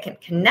significant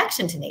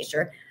connection to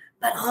nature,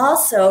 but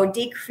also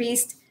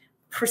decreased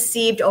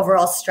perceived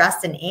overall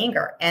stress and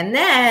anger. And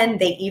then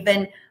they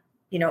even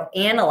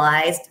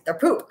analyzed their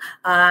poop.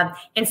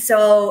 And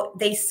so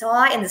they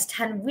saw in this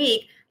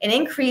 10-week an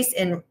increase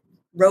in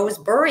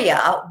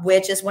Roseburia,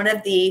 which is one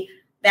of the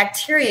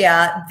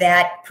bacteria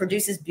that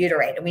produces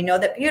butyrate. And we know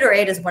that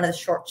butyrate is one of the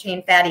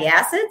short-chain fatty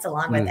acids,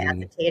 along with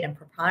acetate and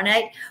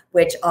propionate,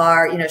 which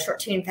are,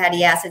 short-chain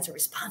fatty acids are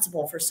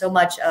responsible for so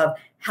much of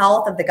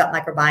health of the gut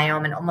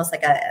microbiome and almost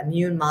like an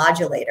immune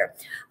modulator.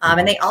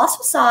 And they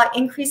also saw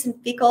increase in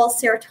fecal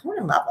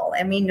serotonin level.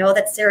 And we know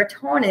that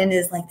serotonin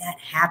is like that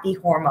happy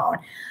hormone.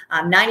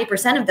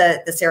 90% of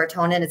the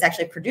serotonin is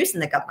actually produced in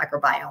the gut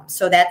microbiome.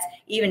 So that's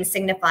even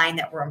signifying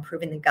that we're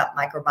improving the gut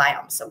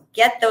microbiome. So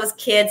get those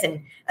kids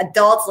and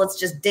adults, let's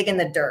just dig in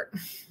the dirt.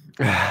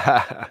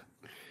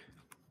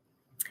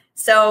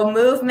 So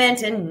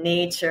movement in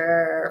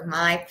nature,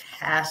 my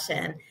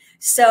passion.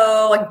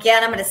 So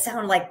again, I'm going to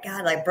sound like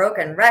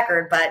broken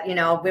record, but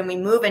when we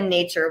move in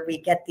nature, we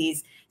get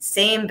these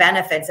same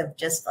benefits of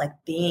just like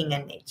being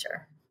in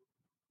nature.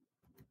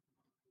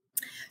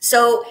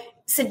 So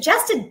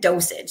suggested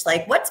dosage,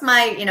 like what's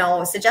my,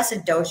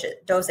 suggested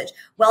dosage?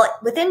 Well,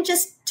 within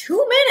just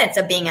 2 minutes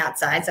of being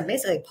outside, so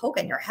basically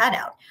poking your head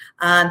out,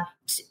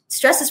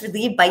 stress is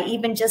relieved by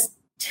even just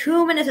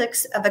 2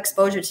 minutes of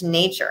exposure to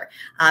nature.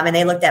 And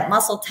they looked at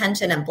muscle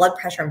tension and blood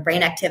pressure and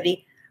brain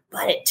activity.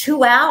 But at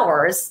 2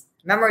 hours,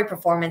 memory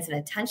performance and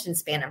attention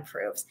span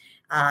improves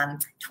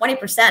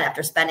 20%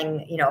 after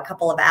spending, a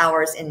couple of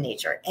hours in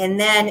nature. And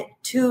then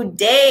 2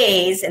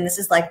 days, and this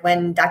is like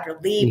when Dr.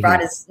 Lee brought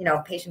his,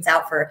 patients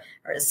out or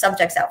his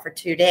subjects out for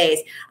 2 days,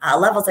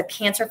 levels of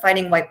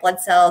cancer-fighting white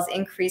blood cells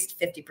increased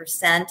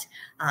 50%.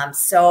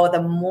 So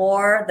the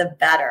more, the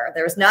better.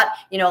 There's not,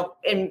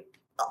 in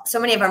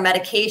so many of our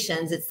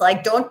medications, it's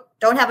like, don't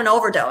have an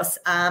overdose.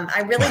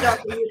 I really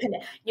don't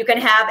think you can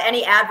have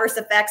any adverse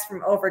effects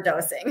from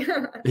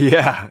overdosing.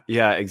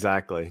 Yeah,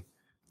 exactly.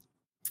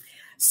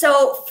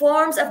 So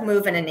forms of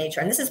movement in nature.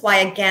 And this is why,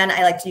 again,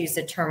 I like to use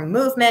the term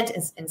movement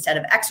instead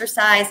of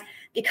exercise,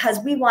 because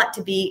we want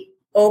to be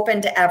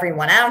open to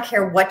everyone. I don't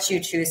care what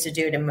you choose to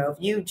do to move.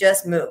 You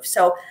just move.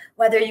 So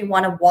whether you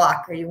want to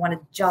walk or you want to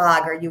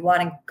jog or you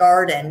want to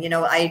garden,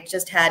 I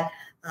just had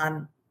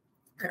an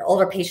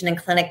older patient in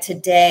clinic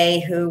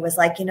today who was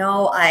like,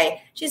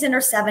 she's in her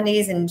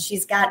 70s and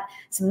she's got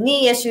some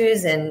knee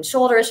issues and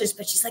shoulder issues,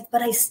 but she's like,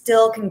 but I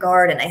still can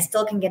garden. I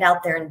still can get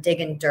out there and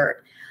dig in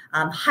dirt.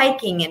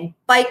 Hiking and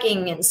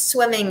biking and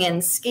swimming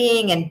and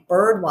skiing and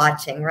bird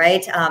watching,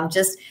 right?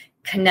 Just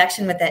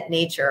connection with that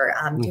nature,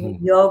 doing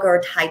yoga or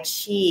Tai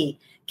Chi,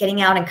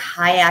 getting out and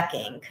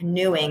kayaking,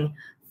 canoeing,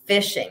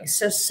 fishing.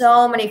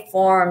 So many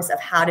forms of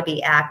how to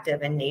be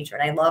active in nature.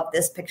 And I love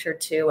this picture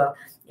too of,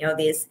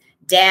 these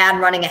dad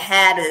running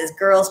ahead and his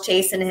girls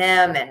chasing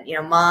him and,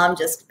 mom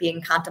just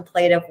being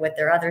contemplative with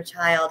their other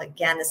child.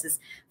 Again, this is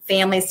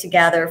families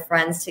together,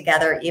 friends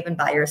together, even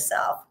by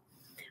yourself.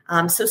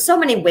 So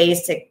many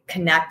ways to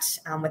connect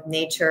with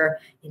nature,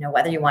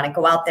 whether you want to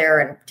go out there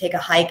and take a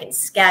hike and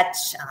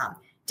sketch,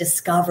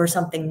 discover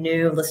something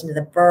new, listen to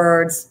the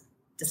birds,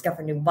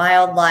 discover new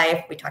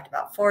wildlife. We talked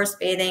about forest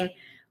bathing,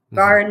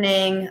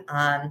 gardening,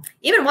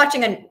 even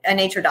watching a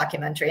nature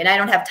documentary. And I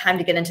don't have time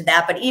to get into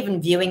that, but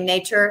even viewing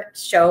nature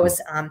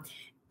shows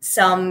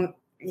some,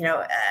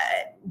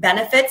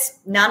 benefits,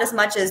 not as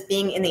much as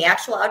being in the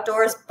actual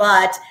outdoors,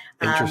 but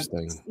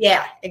interesting.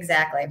 Yeah,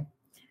 exactly.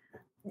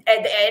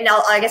 And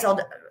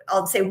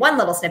I'll say one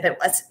little snippet.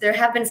 There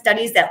have been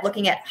studies that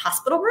looking at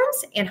hospital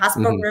rooms and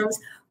hospital rooms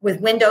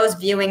with windows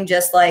viewing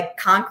just like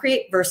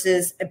concrete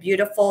versus a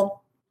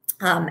beautiful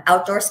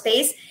outdoor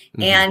space.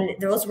 And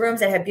those rooms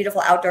that have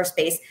beautiful outdoor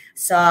space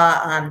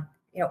saw,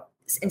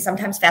 and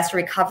sometimes faster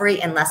recovery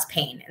and less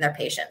pain in their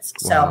patients.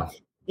 Wow. So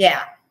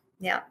yeah.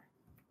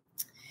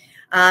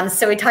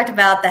 So we talked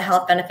about the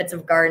health benefits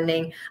of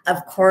gardening.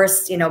 Of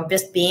course,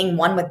 just being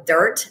one with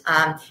dirt.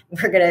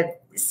 We're going to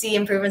see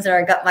improvements in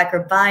our gut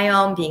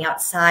microbiome, being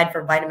outside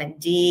for vitamin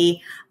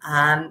D.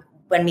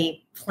 When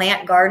we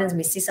plant gardens and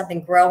we see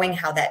something growing,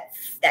 how that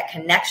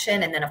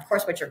connection, and then of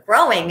course what you're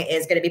growing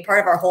is going to be part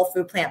of our whole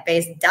food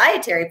plant-based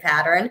dietary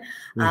pattern.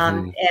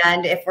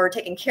 And if we're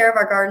taking care of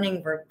our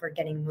gardening, we're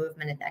getting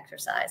movement and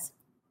exercise.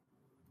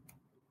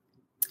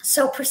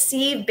 So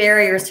perceived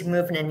barriers to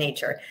movement in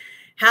nature.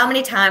 How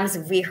many times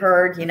have we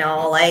heard,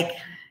 have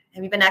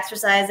you been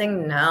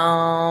exercising?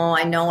 No,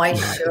 I know I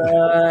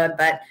should,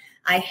 but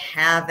I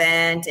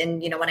haven't.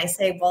 And, when I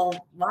say,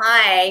 well,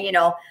 why,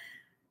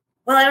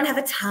 well, I don't have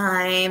the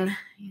time,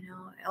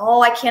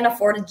 I can't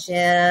afford a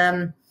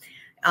gym.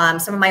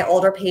 Some of my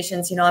older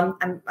patients,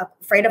 I'm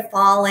afraid of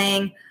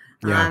falling.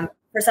 Yeah.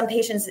 For some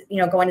patients,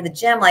 going to the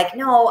gym, like,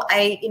 no,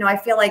 I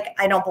feel like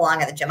I don't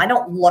belong at the gym. I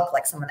don't look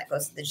like someone that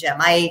goes to the gym.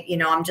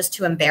 I'm just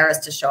too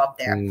embarrassed to show up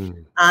there.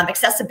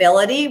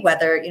 Accessibility,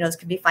 whether, this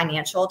could be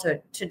financial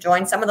to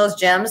join some of those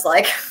gyms,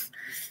 like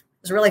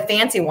those really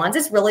fancy ones,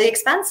 it's really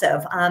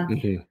expensive.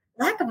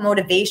 Lack of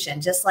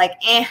motivation, just like,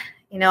 it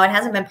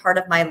hasn't been part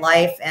of my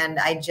life and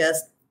I'm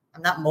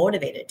not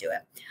motivated to do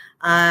it.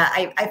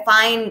 I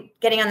find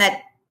getting on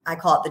that, I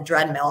call it the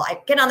treadmill. I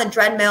get on the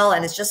treadmill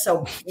and it's just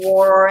so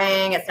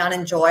boring. It's not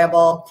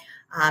enjoyable.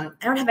 I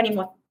don't have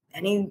anyone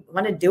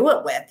to do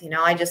it with,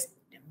 I just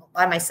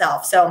by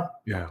myself. So,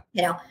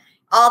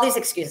 all these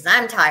excuses.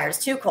 I'm tired.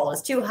 It's too cold.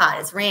 It's too hot.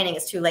 It's raining.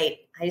 It's too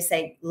late. I just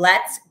say,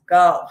 let's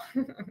go.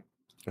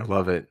 I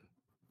love it.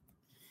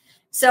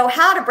 So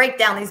how to break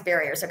down these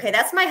barriers. Okay,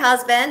 that's my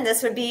husband.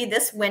 This would be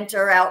this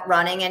winter out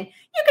running. And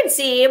you can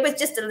see it was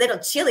just a little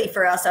chilly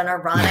for us on our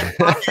run.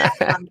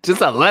 Just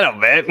a little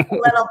bit. A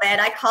little bit.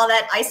 I call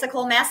that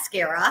icicle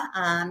mascara.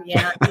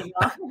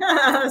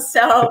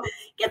 So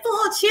it gets a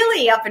little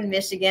chilly up in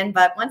Michigan,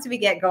 but once we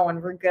get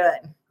going, we're good.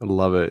 I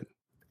love it.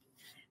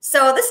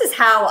 So this is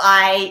how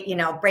I,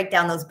 break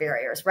down those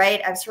barriers, right?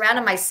 I've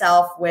surrounded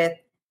myself with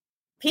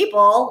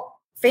people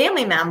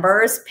family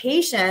members,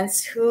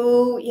 patients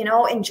who,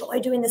 enjoy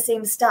doing the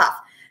same stuff.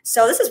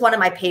 So this is one of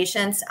my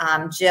patients,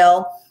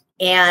 Jill,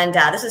 and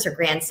this is her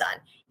grandson.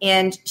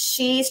 And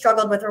she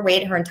struggled with her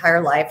weight her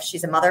entire life.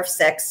 She's a mother of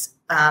 6,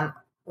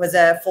 was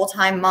a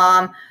full-time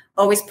mom,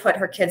 always put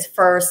her kids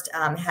first,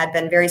 had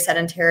been very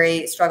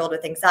sedentary, struggled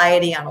with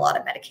anxiety on a lot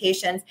of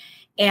medications.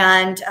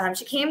 And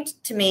she came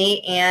to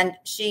me and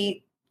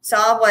she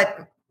saw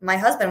what my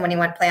husband, when he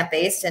went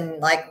plant-based, and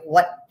like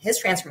what his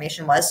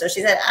transformation was. So she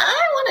said,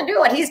 I want to do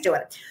what he's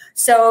doing.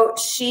 So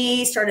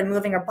she started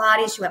moving her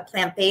body. She went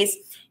plant-based.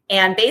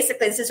 And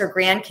basically, this is her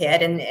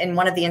grandkid and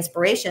one of the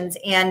inspirations.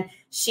 And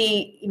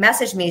she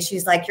messaged me.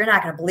 She's like, you're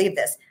not going to believe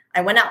this.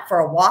 I went out for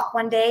a walk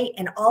one day,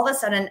 and all of a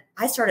sudden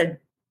I started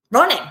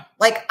running.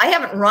 Like, I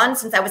haven't run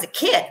since I was a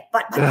kid,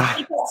 but my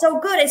body felt so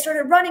good. I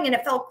started running and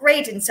it felt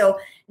great. And so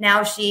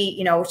now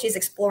she's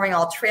exploring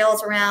all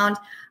trails around.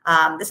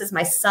 This is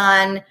my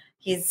son.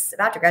 He's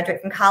about to graduate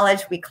from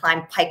college. We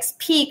climbed Pikes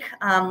Peak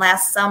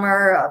last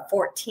summer, a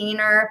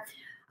 14er.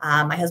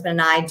 My husband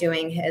and I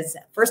doing his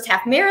first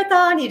half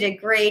marathon. He did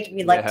great.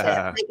 We like to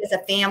hike as a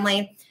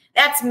family.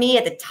 That's me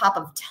at the top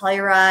of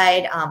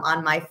Telluride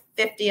on my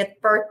 50th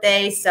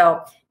birthday.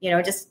 So,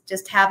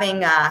 just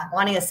having,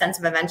 wanting a sense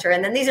of adventure.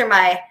 And then these are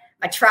my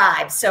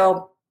tribe.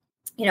 So,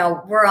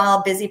 we're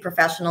all busy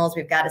professionals.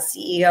 We've got a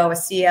CEO, a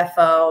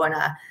CFO, and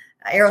a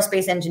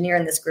aerospace engineer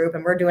in this group,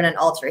 and we're doing an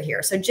ultra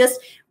here. So just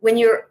when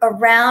you're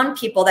around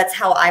people, that's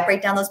how I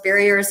break down those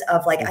barriers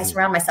of like, I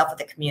surround myself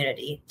with a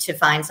community to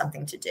find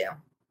something to do.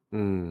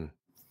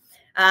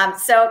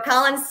 So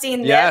Colin's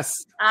seen this.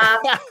 Yes.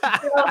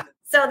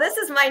 So this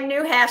is my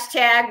new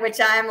hashtag, which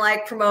I'm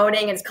like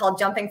promoting. It's called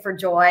Jumping for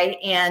Joy.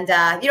 And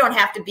you don't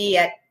have to be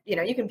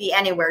you can be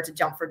anywhere to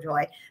jump for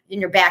joy, in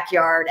your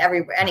backyard,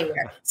 everywhere,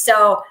 anywhere.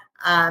 So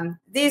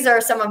these are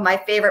some of my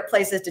favorite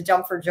places to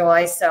jump for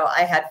joy. So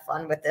I had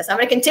fun with this. I'm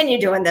going to continue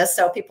doing this.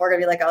 So people are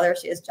going to be like, oh, there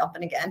she is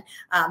jumping again.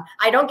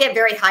 I don't get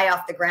very high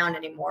off the ground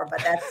anymore, but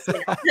that's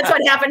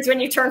what happens when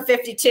you turn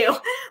 52.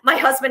 My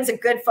husband's a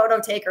good photo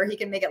taker. He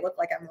can make it look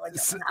like I'm really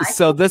jumping high.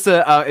 So this,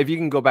 if you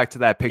can go back to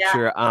that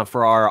picture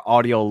for our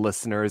audio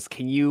listeners,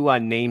 can you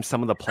name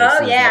some of the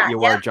places that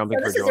you are jumping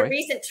for joy? This is a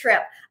recent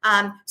trip.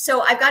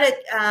 So I've got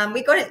it.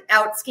 We go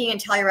out skiing in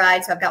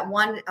Telluride. So I've got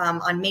one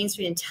on Main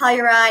Street in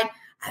Telluride.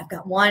 I've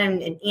got one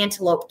in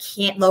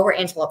Lower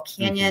Antelope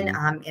Canyon,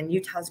 and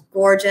Utah's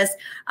gorgeous.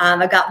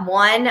 I've got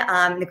one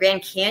in the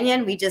Grand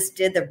Canyon. We just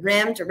did the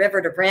rim to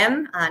river to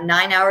rim,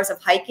 9 hours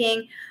of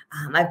hiking.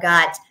 I've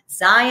got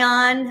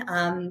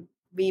Zion.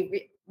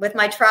 With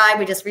my tribe,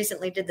 we just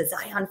recently did the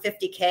Zion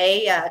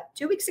 50K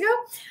 2 weeks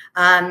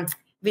ago.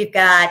 We've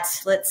got,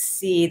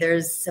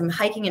 there's some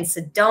hiking in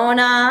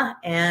Sedona,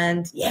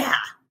 and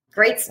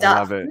great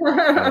stuff. I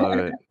love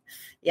it.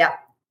 Yeah.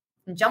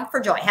 Jump for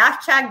joy.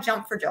 Hashtag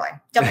jump for joy.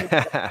 Jumping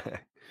for joy.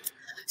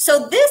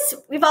 So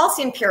we've all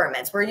seen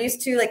pyramids. We're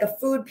used to like a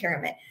food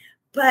pyramid,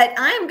 but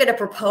I'm going to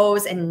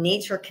propose a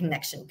nature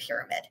connection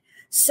pyramid.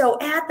 So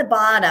at the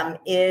bottom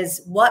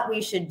is what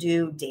we should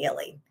do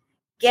daily.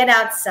 Get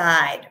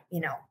outside,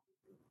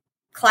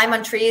 climb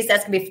on trees.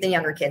 That's going to be for the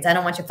younger kids. I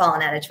don't want you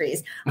falling out of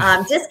trees.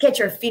 Just get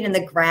your feet in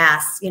the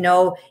grass,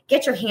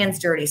 get your hands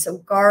dirty. So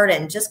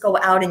garden, just go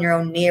out in your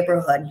own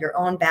neighborhood, your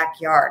own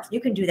backyard.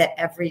 You can do that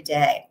every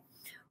day.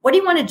 What do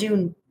you want to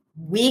do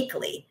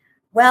weekly?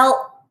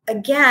 Well,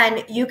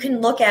 again, you can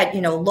look at,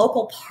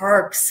 local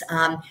parks.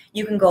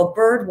 You can go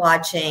bird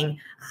watching.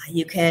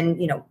 You can,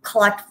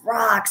 collect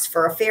rocks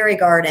for a fairy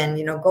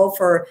garden, go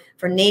for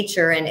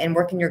nature and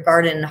work in your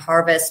garden and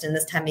harvest. And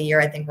this time of year,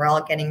 I think we're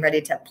all getting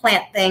ready to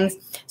plant things.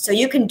 So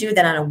you can do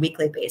that on a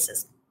weekly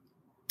basis.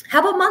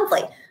 How about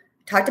monthly?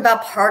 Talked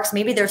about parks.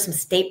 Maybe there's some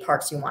state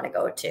parks you want to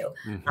go to.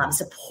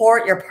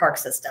 Support your park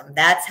system.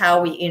 That's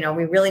how we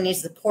really need to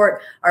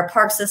support our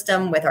park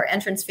system with our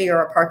entrance fee or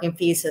our parking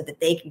fee so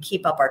that they can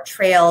keep up our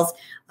trails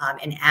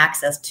and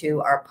access to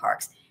our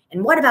parks.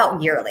 And what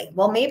about yearly?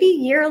 Well, maybe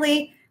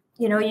yearly,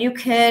 you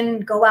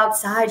can go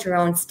outside your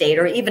own state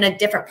or even a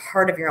different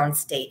part of your own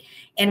state.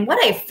 And what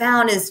I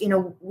found is,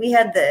 we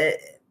had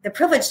the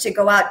privilege to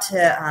go out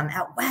to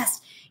out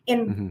west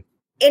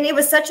and it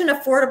was such an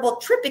affordable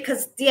trip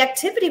because the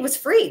activity was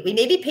free. We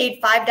maybe paid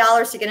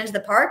 $5 to get into the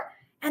park,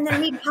 and then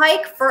we'd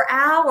hike for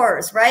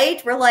hours, right?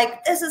 We're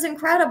like, this is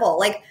incredible.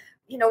 Like,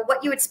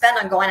 what you would spend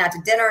on going out to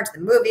dinner, to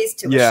the movies,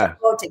 to a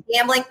show, to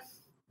gambling.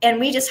 And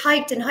we just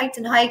hiked and hiked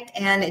and hiked,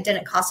 and it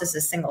didn't cost us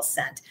a single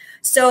cent.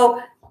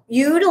 So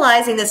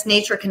utilizing this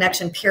nature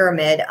connection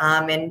pyramid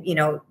and,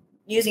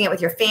 using it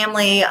with your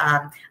family.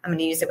 I'm going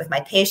to use it with my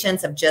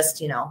patients of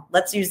just,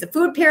 let's use the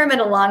food pyramid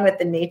along with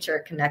the nature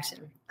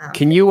connection.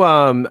 Can you,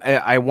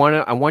 I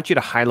want you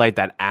to highlight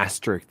that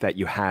asterisk that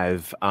you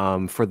have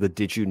for the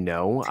did you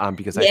know?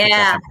 Because I think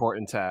that's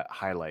important to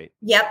highlight.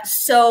 Yep.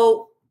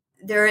 So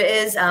there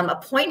is a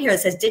point here that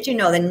says, did you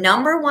know the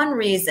number one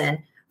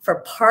reason for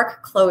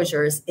park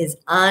closures is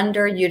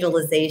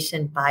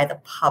underutilization by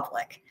the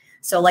public?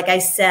 So like I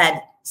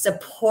said,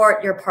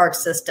 support your park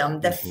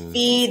system. The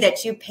fee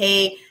that you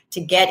pay to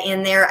get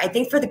in there, I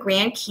think for the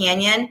Grand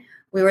Canyon,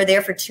 We were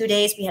there for 2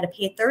 days. We had to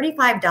pay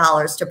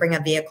 $35 to bring a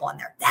vehicle in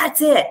there.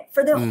 That's it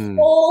for the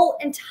whole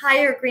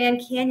entire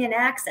Grand Canyon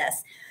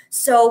access.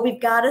 So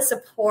we've got to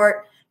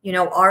support,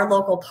 our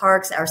local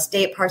parks, our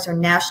state parks, our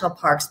national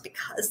parks,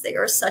 because they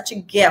are such a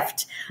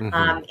gift,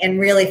 and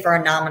really for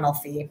a nominal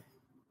fee.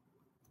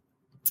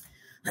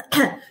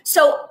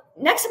 So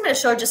next, I'm going to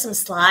show just some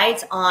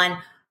slides on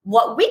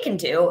what we can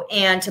do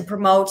and to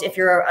promote if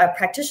you're a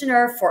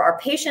practitioner for our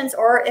patients,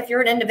 or if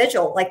you're an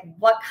individual, like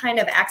what kind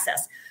of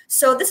access.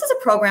 So this is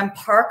a program,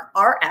 Park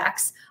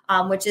RX,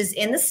 which is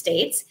in the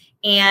States.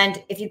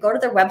 And if you go to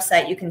their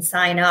website, you can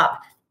sign up.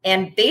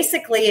 And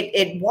basically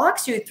it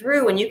walks you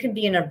through, and you can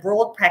be an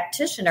enrolled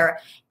practitioner.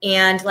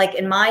 And like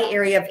in my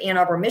area of Ann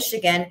Arbor,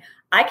 Michigan,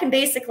 I can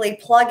basically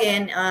plug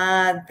in,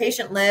 the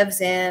patient lives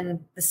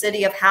in the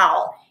city of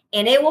Howell,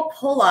 and it will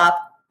pull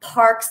up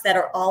parks that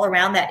are all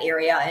around that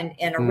area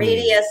in a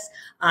radius.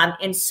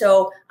 And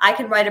so I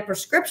can write a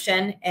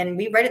prescription, and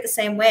we write it the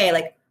same way,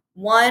 like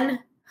one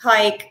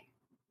hike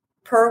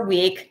per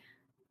week,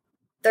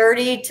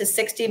 30 to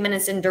 60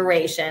 minutes in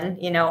duration,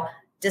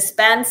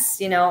 dispense,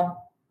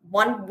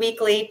 1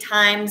 weekly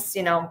times,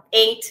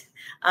 8,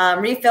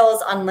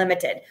 refills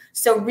unlimited.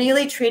 So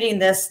really treating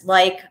this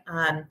like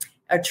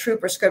a true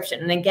prescription.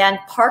 And again,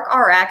 Park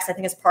RX, I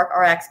think it's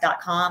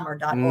parkrx.com or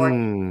 .org.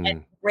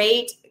 And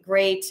great.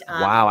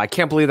 Wow, I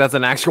can't believe that's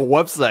an actual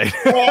website.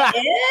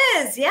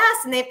 It is,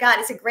 yes. And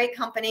it's a great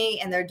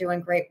company, and they're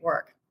doing great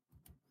work.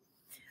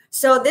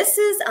 So this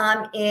is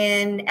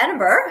in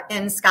Edinburgh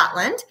in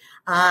Scotland.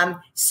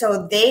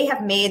 So they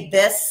have made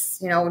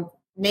this,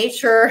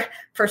 nature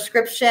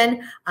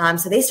prescription.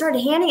 So they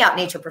started handing out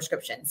nature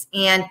prescriptions,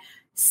 and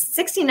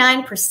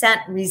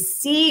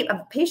 69%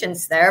 of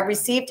patients there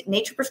received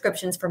nature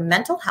prescriptions for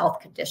mental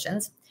health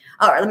conditions.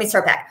 Let me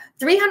start back.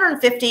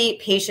 350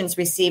 patients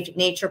received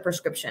nature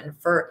prescription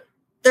for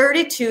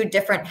 32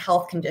 different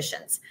health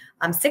conditions.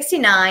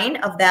 69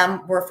 of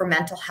them were for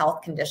mental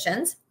health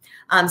conditions.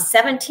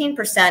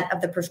 17% of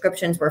the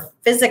prescriptions were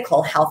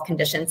physical health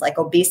conditions like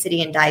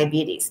obesity and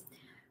diabetes.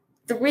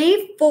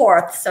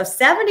 3/4, so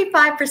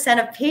 75%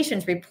 of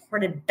patients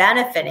reported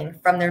benefiting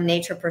from their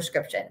nature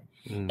prescription.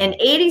 And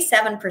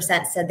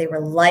 87% said they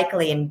were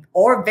likely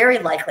or very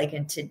likely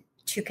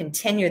to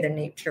continue their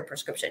nature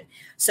prescription.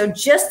 So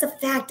just the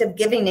fact of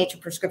giving nature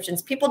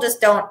prescriptions, people just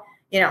don't,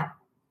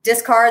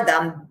 discard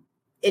them.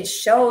 It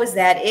shows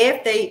that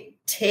if they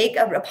take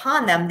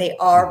upon them, they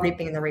are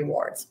reaping the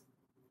rewards.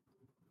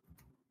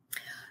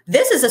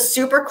 This is a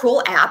super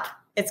cool app.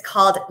 It's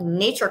called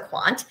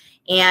NatureQuant,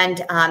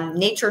 and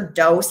Nature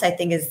Dose, I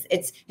think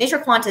it's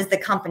NatureQuant is the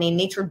company.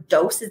 Nature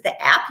Dose is the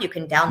app. You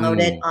can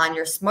download it on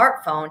your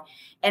smartphone.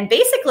 And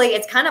basically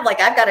it's kind of like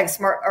I've got a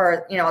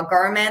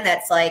Garmin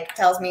that's like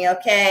tells me,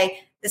 okay,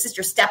 this is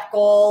your step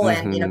goal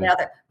and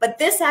but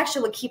this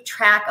actually will keep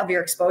track of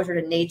your exposure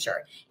to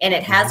nature, and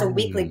it has a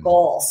weekly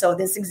goal. So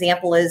this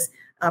example is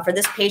for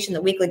this patient,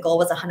 the weekly goal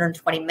was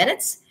 120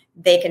 minutes.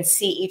 They can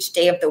see each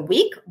day of the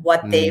week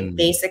what they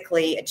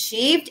basically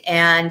achieved,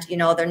 and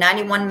they're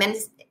 91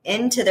 minutes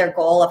into their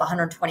goal of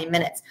 120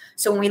 minutes.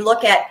 So when we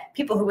look at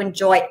people who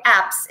enjoy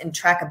apps and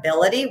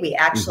trackability, we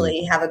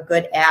actually have a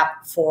good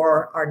app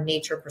for our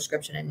nature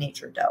prescription and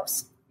Nature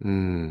Dose.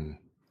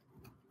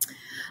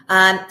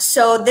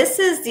 So this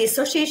is the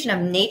Association of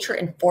Nature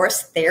and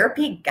Forest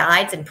Therapy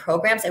Guides and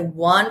Programs, a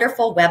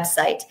wonderful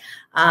website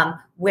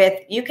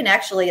you can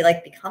actually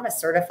become a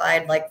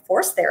certified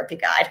forest therapy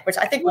guide, which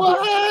I think would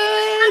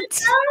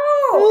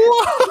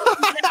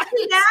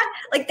be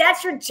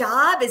that's your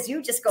job, is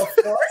you just go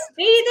forest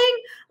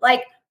bathing.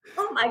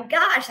 Oh my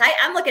gosh,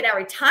 I'm looking at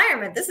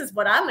retirement. This is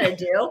what I'm going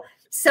to do.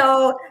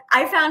 So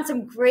I found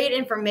some great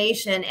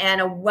information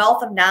and a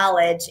wealth of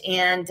knowledge.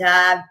 And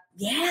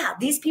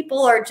these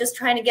people are just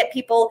trying to get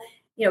people,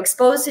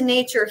 exposed to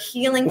nature,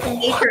 healing from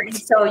nature. And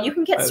so you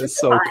can get that is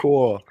so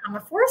cool. Become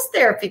a forest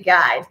therapy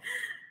guide.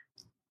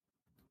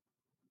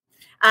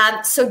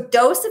 So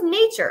Dose of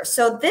Nature.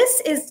 So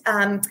this is,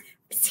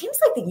 it seems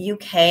like the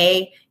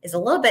UK is a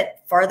little bit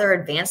farther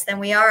advanced than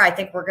we are. I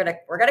think we're gonna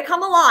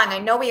come along. I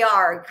know we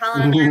are.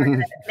 Colin and I are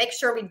gonna make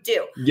sure we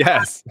do.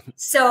 Yes.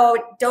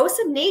 So Dose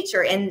of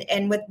Nature,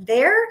 and with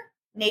their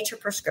nature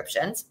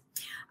prescriptions,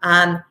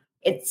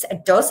 it's a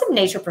Dose of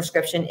Nature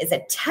prescription is a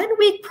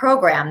 10-week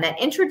program that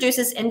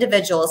introduces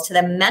individuals to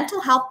the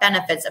mental health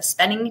benefits of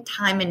spending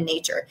time in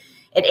nature.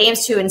 It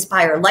aims to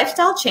inspire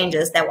lifestyle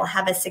changes that will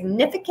have a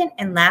significant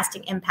and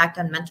lasting impact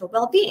on mental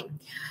well-being.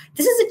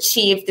 This is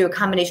achieved through a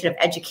combination of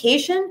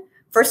education,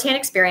 firsthand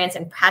experience,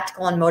 and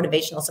practical and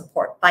motivational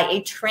support by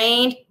a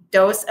trained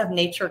Dose of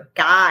Nature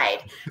guide,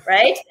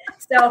 right?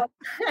 So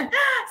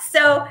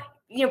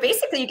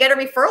basically you get a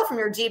referral from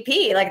your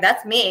GP.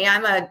 That's me.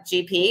 I'm a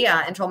GP,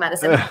 internal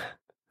medicine.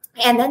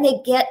 And then they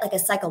get a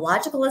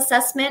psychological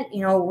assessment,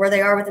 where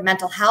they are with the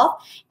mental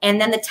health. And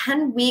then the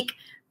 10-week,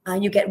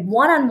 you get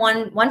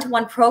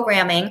one-to-one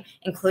programming,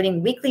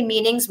 including weekly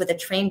meetings with a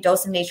trained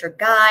Dose of Nature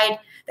guide.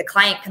 The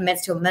client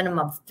commits to a minimum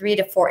of 3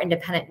 to 4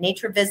 independent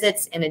nature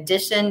visits in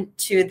addition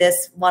to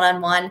this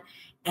one-on-one.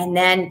 And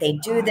then they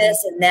do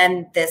this, and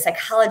then the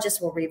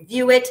psychologist will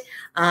review it.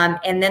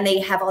 And then they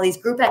have all these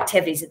group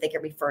activities that they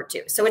get referred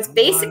to. So it's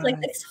basically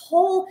this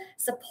whole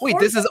support. Wait,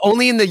 this is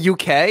only in the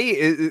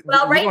UK?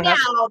 Well, right now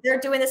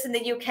they're doing this in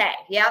the UK.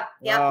 Yep.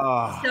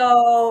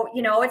 So,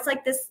 it's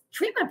like this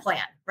treatment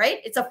plan, right?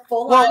 It's a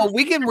full. Well,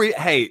 we can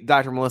hey,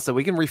 Dr. Melissa,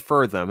 we can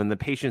refer them and the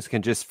patients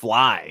can just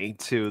fly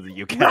to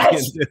the UK. Right.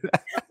 And do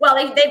that. Well,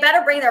 they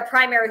better bring their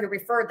primary who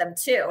referred them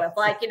too. If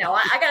I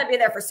got to be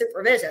there for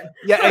supervision.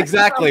 Yeah,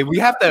 exactly. we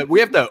have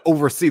to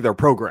oversee their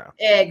program.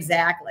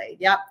 Exactly.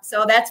 Yep.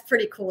 So that's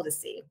pretty cool to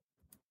see.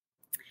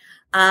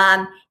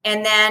 And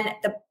then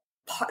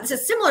this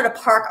is similar to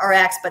Park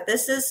RX, but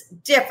this is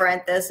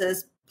different. This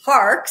is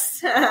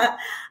Parks.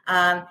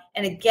 And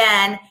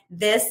again,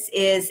 this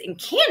is in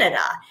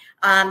Canada.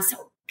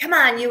 So come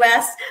on,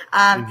 US.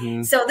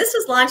 So this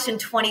was launched in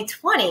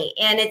 2020,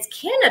 and it's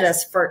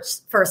Canada's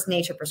first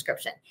nature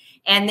prescription.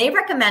 And they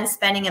recommend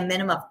spending a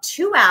minimum of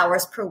 2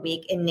 hours per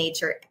week in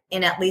nature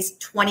in at least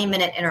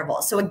 20-minute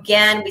intervals. So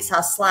again, we saw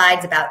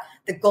slides about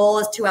the goal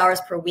is 2 hours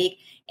per week.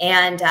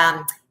 And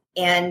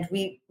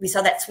we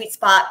saw that sweet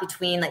spot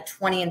between like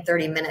 20 and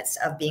 30 minutes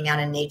of being out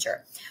in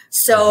nature.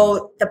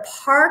 So the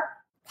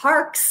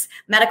Parks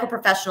medical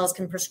professionals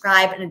can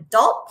prescribe an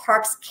adult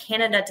Parks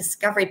Canada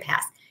Discovery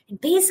Pass. And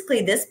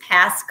basically, this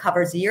pass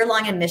covers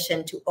year-long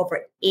admission to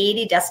over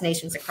 80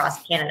 destinations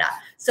across Canada.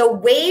 So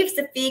waives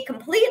the fee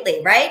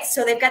completely, right?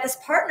 So they've got this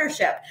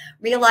partnership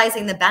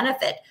realizing the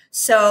benefit.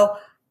 So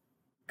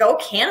go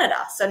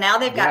Canada. So now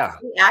they've got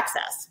free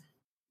access.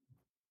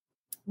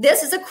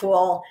 This is a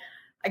cool,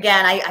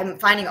 again, I'm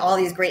finding all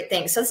these great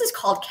things. So this is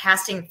called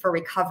Casting for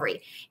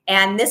Recovery.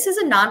 And this is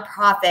a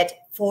nonprofit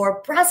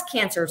for breast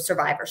cancer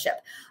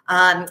survivorship.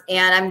 And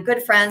I'm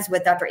good friends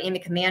with Dr. Amy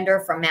Commander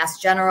from Mass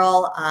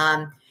General.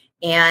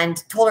 And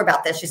told her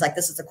about this. She's like,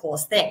 this is the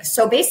coolest thing.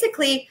 So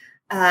basically,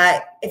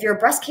 if you're a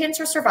breast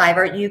cancer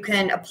survivor, you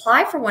can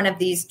apply for one of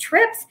these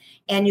trips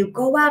and you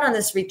go out on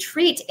this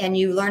retreat and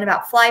you learn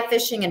about fly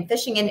fishing and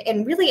fishing.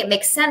 And really it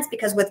makes sense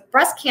because with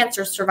breast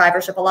cancer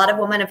survivorship, a lot of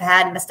women have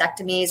had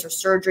mastectomies or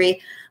surgery,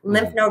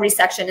 lymph node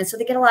resection. And so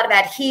they get a lot of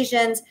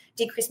adhesions,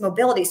 decreased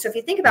mobility. So if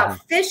you think about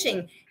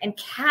fishing and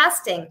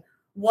casting,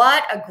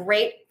 what a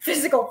great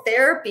physical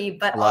therapy,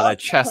 but a lot of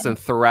chest and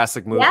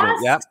thoracic movement.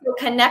 Yes, so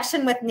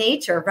connection with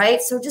nature,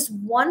 right? So just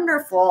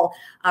wonderful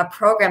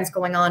programs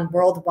going on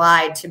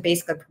worldwide to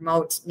basically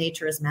promote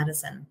nature as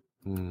medicine.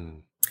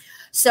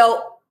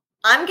 So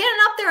I'm getting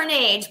up there in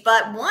age,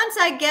 but once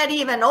I get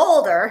even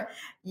older,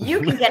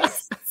 you can get a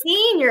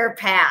senior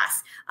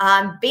pass.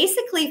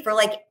 Basically for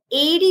like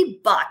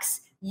 $80,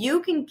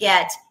 you can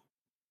get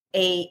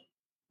a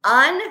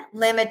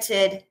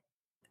unlimited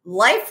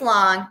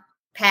lifelong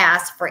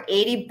pass for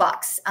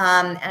 $80.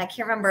 And I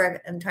can't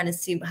remember. I'm trying to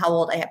see how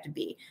old I have to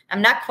be.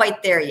 I'm not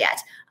quite there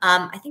yet.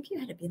 I think you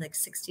had to be like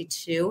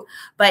 62,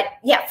 but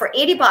yeah, for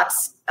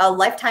 $80, a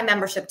lifetime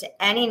membership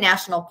to any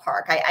national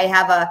park. I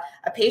have a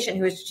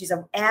patient she's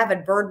an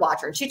avid bird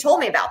watcher. And she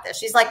told me about this.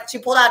 She's like, she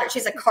pulled out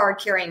she's a card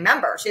carrying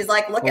member. She's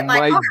like, look at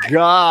my card.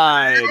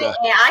 God. And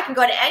I can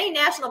go to any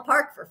national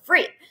park for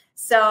free.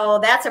 So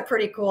that's a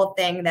pretty cool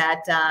thing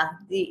that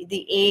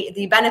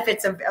the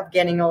benefits of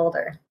getting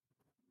older.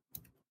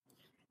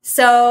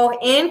 So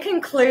in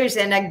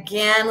conclusion,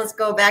 again, let's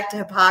go back to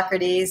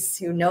Hippocrates,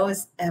 who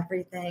knows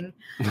everything.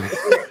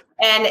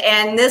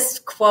 and this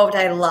quote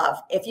I love: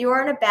 if you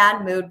are in a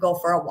bad mood, go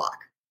for a walk.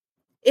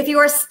 If you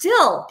are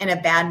still in a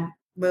bad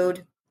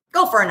mood,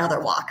 go for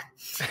another walk.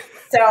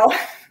 So,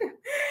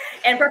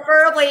 and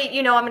preferably,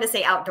 I'm going to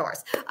say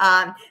outdoors.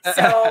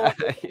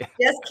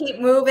 Just keep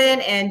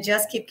moving and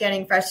just keep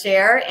getting fresh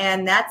air.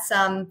 And that's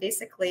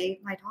basically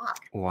my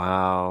talk.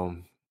 Wow.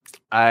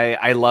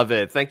 I love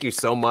it. Thank you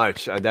so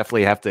much. I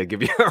definitely have to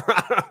give you a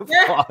round of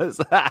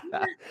applause.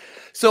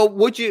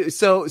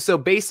 So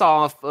based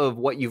off of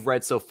what you've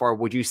read so far,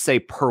 would you say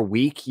per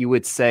week you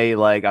would say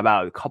like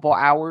about a couple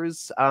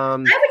hours? I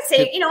would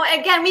say,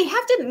 again, we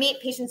have to meet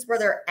patients where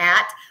they're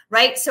at,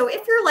 right? So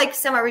if you're like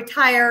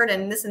semi-retired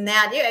and this and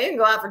that, you can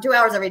go out for 2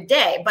 hours every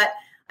day. But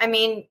I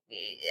mean,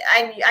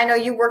 I know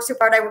you work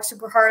super hard. I work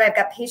super hard. I've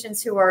got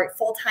patients who are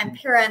full-time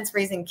parents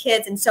raising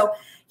kids. And so,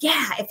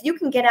 yeah, if you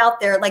can get out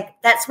there, like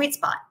that sweet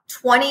spot,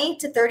 20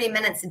 to 30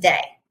 minutes a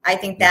day, I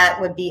think that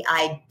would be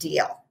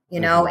ideal,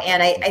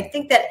 And I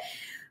think that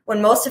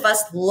when most of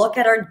us look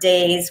at our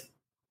days,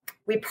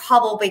 we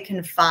probably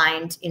can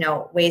find,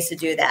 ways to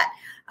do that.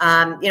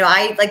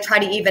 I like try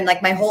to even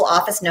like my whole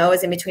office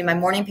knows in between my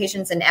morning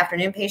patients and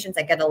afternoon patients,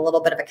 I get a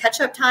little bit of a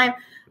catch up time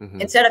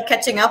instead of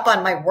catching up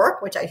on my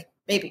work, which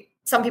maybe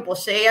some people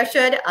say I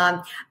should.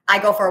 I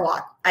go for a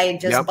walk. I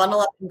just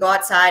bundle up and go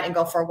outside and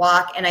go for a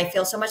walk. And I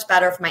feel so much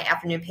better for my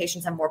afternoon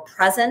patients. I'm more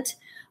present.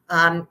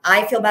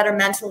 I feel better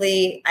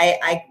mentally.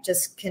 I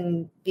just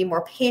can be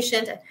more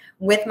patient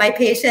with my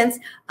patients.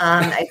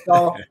 I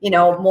feel,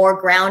 more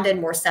grounded,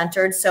 more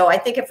centered. So I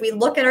think if we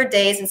look at our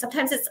days, and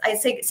sometimes I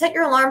say, set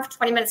your alarm for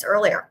 20 minutes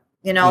earlier.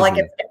 Like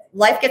if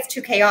life gets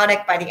too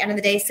chaotic by the end of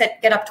the day,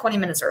 get up 20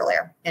 minutes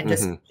earlier and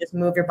just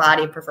move your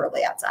body,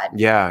 preferably outside.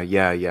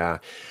 Yeah.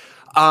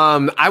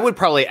 I would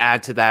probably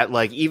add to that,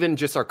 like even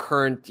just our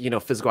current,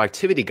 physical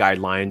activity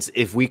guidelines,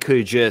 if we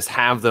could just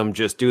have them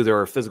just do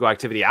their physical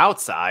activity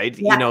outside,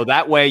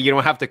 that way you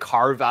don't have to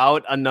carve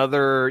out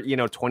another,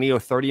 20 or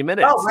 30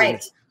 minutes. Oh,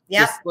 right.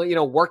 Yeah. Just,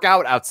 work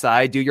out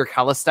outside, do your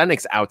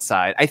calisthenics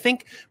outside. I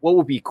think what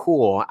would be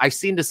cool, I've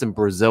seen this in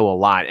Brazil a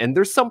lot, and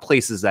there's some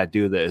places that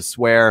do this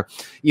where,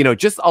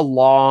 just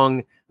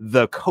along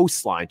the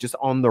coastline, just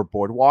on their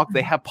boardwalk,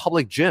 they have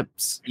public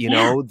gyms,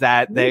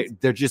 that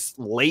they're just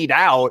laid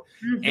out.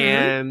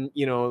 And,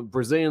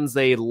 Brazilians,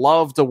 they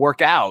love to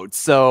work out.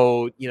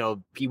 So,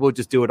 people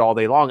just do it all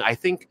day long. I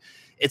think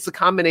it's a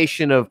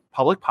combination of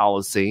public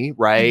policy,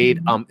 right?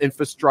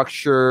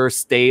 Infrastructure,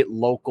 state,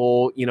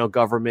 local,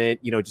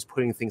 government, just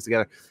putting things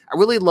together. I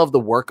really love the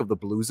work of the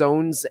Blue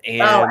Zones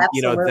and,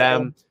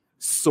 them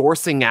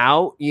sourcing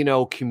out,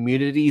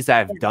 communities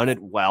that have done it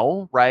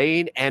well,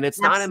 right? And it's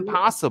not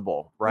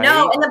impossible, right?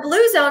 No, and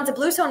the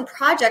Blue Zone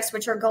projects,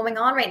 which are going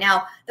on right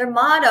now, their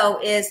motto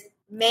is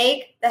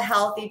make the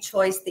healthy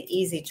choice the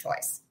easy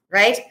choice,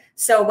 right?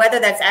 So whether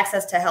that's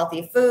access to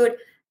healthy food,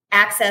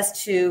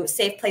 access to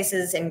safe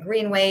places and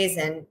greenways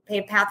and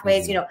paved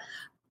pathways,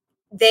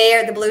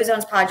 the Blue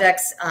Zones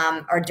projects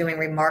are doing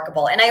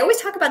remarkable. And I always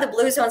talk about the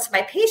Blue Zones to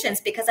my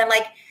patients because I'm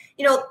like,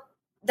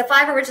 the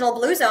 5 original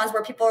Blue Zones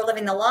where people are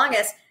living the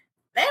longest,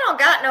 they don't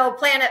got no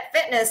Planet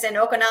Fitness in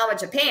Okinawa,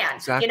 Japan,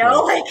 Exactly.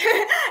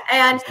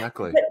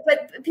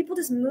 But people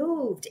just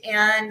moved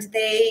and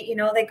they,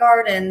 they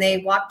garden, they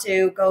walk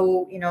to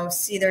go,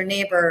 see their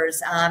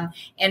neighbors. And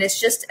it's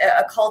just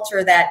a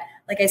culture that,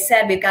 like I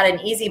said, we've got an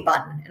easy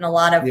button in a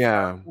lot of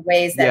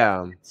ways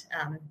that,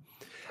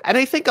 and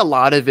I think a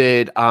lot of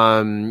it,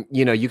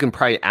 you can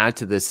probably add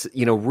to this,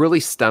 really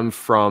stem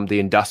from the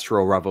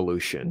Industrial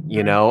Revolution,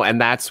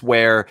 and that's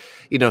where,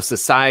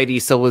 society,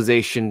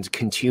 civilizations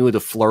continue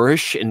to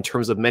flourish in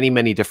terms of many,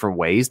 many different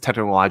ways,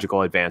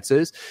 technological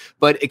advances,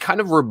 but it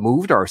kind of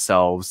removed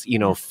ourselves,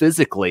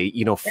 physically,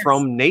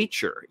 from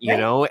nature,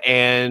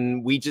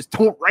 and we just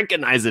don't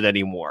recognize it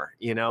anymore,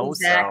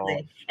 Exactly.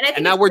 So,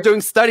 and now we're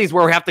doing studies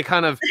where we have to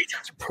kind of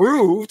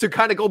prove to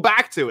kind of go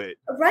back to it.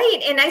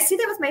 Right. And I see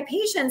that with my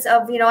patients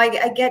of,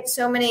 I get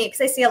so many, because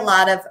I see a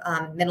lot of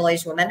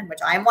middle-aged women, which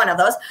I am one of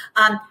those,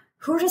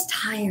 who are just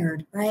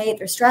tired, right?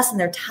 They're stressed and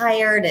they're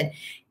tired.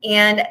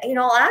 And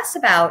I'll ask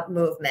about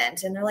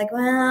movement and they're like,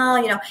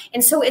 well,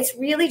 and so it's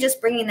really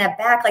just bringing that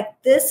back. Like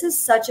this is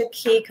such a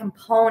key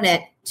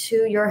component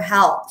to your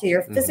health, to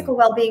your physical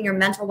well-being, your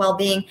mental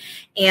well-being,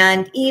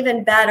 and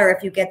even better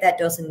if you get that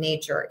dose of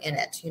nature in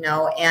it,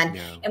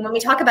 and when we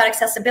talk about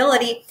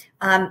accessibility,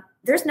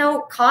 there's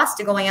no cost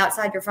to going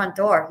outside your front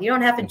door. You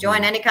don't have to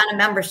join any kind of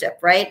membership,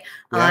 right?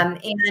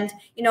 And,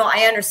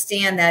 I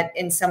understand that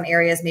in some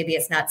areas, maybe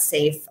it's not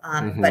safe,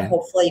 but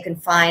hopefully you can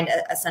find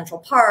a central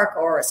park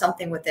or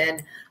something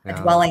within a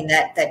dwelling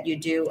that you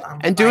do.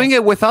 And doing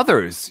it with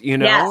others,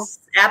 Yes,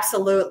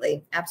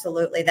 absolutely.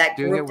 Absolutely. That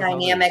doing group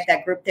dynamic,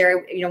 that group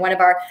there, one of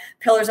our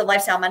pillars of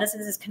lifestyle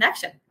medicine is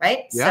connection,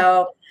 right? Yeah.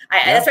 So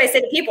that's why I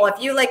say to people,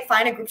 if you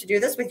find a group to do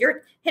this with,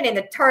 you're hitting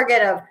the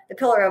target of the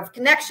pillar of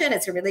connection.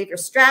 It's going to relieve your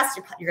stress.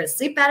 You're going to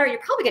sleep better. You're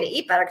probably going to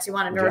eat better because you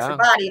want to nourish your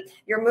body.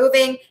 You're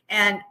moving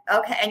and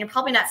you're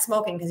probably not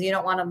smoking because you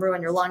don't want to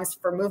ruin your lungs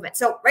for movement.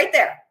 So right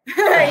there.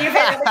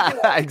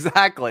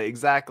 Exactly.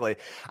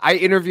 I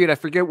interviewed, I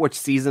forget which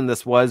season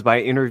this was, but I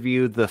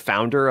interviewed the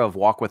founder of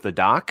Walk with the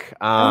Doc.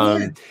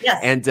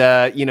 And,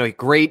 a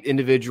great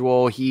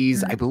individual.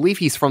 He's, I believe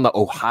he's from the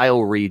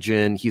Ohio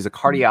region. He's a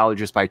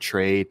cardiologist by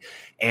trade.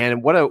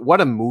 And what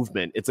a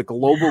movement. It's a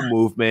global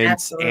movement.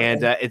 Absolutely.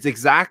 And it's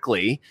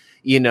exactly,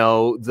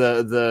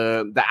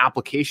 the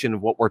application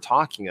of what we're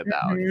talking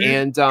about.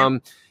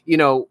 And,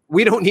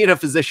 we don't need a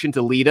physician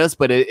to lead us,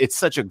 but it's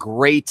such a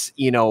great,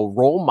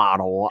 role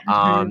model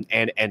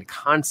and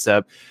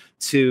concept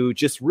to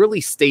just really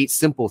state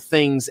simple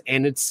things.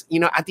 And it's,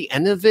 at the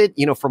end of it,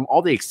 from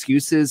all the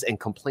excuses and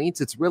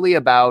complaints, it's really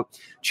about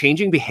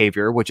changing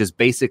behavior, which is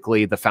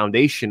basically the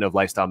foundation of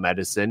lifestyle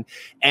medicine.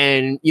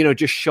 And,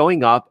 just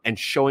showing up and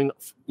showing,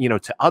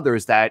 to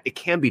others that it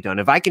can be done.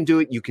 If I can do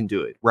it, you can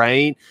do it.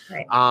 Right.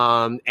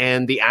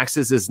 And the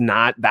access is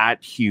not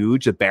that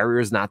huge. The barrier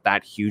is not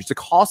that huge. The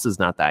cost is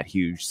not that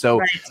huge.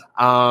 So,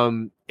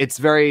 it's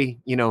very,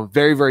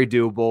 very, very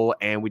doable.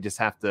 And we just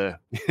have to,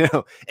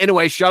 in a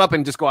way, shut up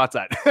and just go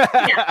outside. And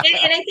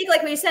I think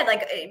like what you said,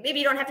 maybe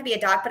you don't have to be a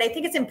doc, but I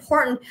think it's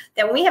important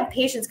that when we have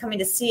patients coming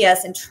to see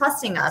us and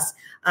trusting us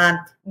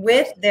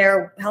with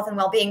their health and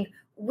well-being,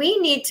 we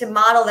need to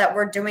model that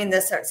we're doing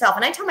this ourselves.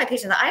 And I tell my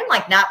patients that I'm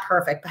not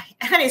perfect by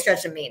any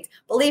stretch of means,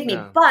 believe me,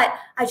 but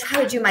I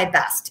try to do my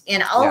best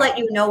and I'll let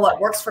you know what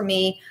works for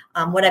me.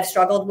 what I've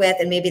struggled with,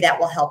 and maybe that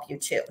will help you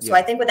too. So Yeah.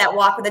 I think with that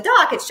walk with the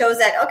doc, it shows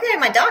that, okay,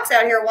 my doc's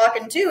out here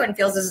walking too and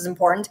feels this is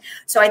important.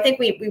 So I think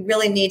we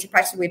really need to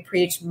practically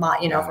preach, if we're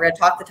going to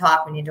talk the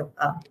talk, we need to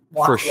walk.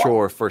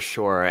 For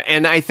sure.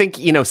 And I think,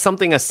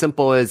 something as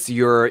simple as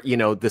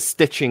the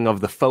stitching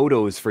of the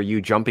photos for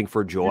you jumping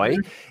for joy,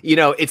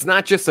 it's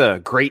not just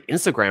a great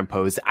Instagram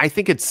post. I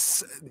think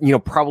it's,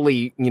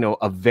 probably,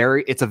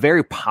 it's a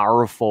very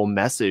powerful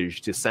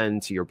message to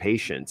send to your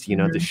patients,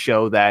 to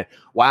show that,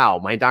 wow,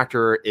 my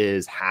doctor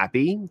is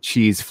happy.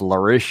 She's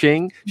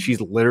flourishing.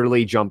 She's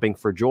literally jumping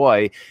for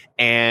joy.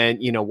 And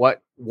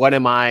what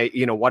am I,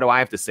 what do I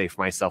have to say for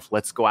myself?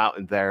 Let's go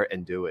out there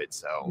and do it.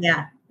 So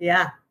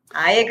yeah.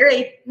 I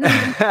agree.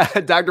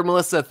 Dr.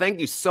 Melissa, thank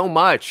you so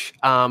much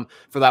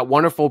for that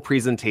wonderful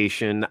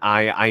presentation.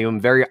 I am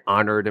very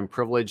honored and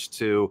privileged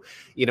to,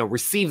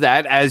 receive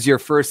that as your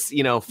first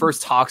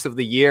talks of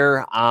the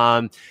year.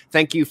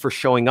 Thank you for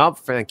showing up.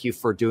 Thank you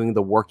for doing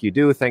the work you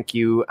do. Thank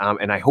you.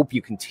 And I hope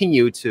you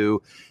continue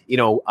to,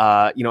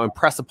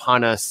 impress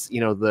upon us,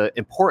 the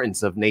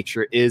importance of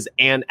nature is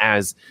and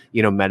as,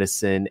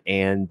 medicine.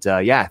 And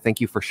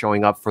thank you for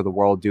showing up for the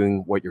world,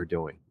 doing what you're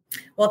doing.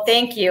 Well,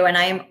 thank you. And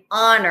I am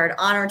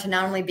honored to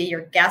not only be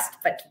your guest,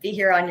 but to be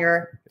here on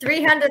your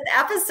 300th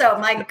episode.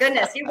 My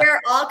goodness, you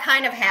wear all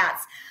kind of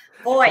hats.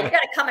 Boy, you got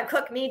to come and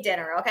cook me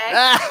dinner, okay?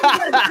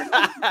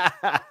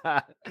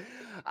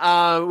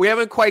 We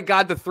haven't quite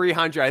got to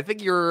 300. I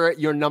think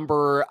your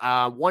number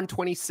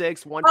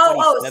 126,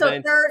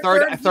 127. Third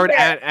anniversry. Third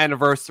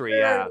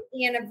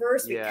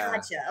anniversary. Yeah.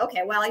 Gotcha.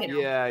 Okay. Well,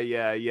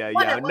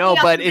 Yeah. No,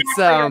 but it's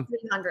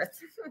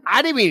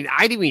I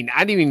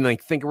didn't even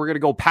like think we're gonna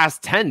go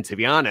past 10, to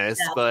be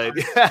honest. No. But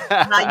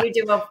you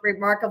do a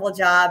remarkable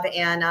job,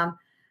 and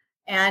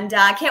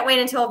I can't wait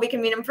until we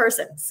can meet in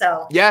person.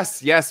 So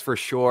yes, for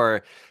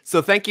sure.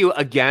 So thank you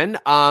again.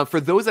 For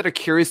those that are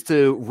curious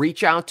to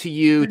reach out to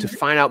you to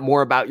find out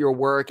more about your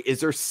work, is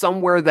there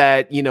somewhere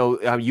that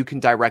you can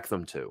direct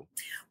them to?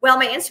 Well,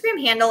 my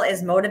Instagram handle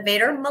is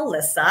Motivator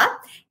Melissa,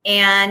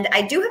 and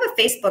I do have a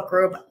Facebook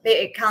group.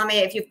 Call me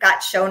if you've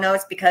got show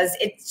notes, because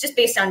it's just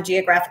based on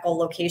geographical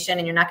location,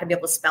 and you're not going to be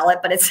able to spell it.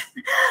 But it's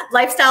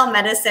Lifestyle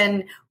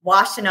Medicine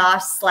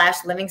Washtenaw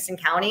 / Livingston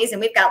counties,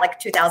 and we've got like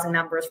 2,000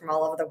 members from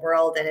all over the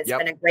world, and it's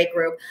been a great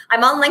group.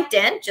 I'm on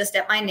LinkedIn, just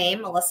at my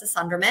name, Melissa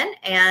Sunderman,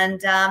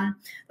 and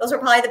those are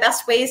probably the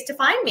best ways to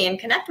find me and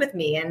connect with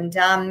me. And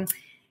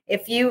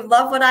if you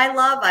love what I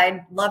love,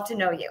 I'd love to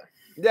know you.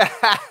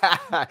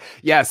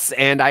 Yes.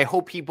 And I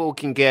hope people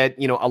can get,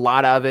 a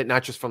lot of it,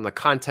 not just from the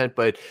content,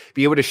 but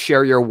be able to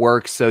share your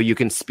work so you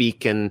can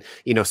speak in,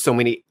 so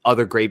many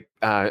other great,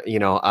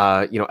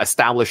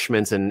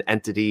 establishments and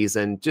entities,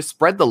 and just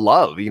spread the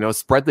love,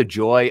 spread the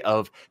joy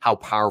of how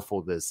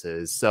powerful this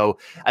is. So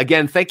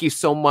again, thank you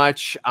so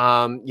much,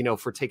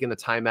 for taking the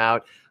time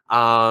out.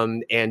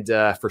 And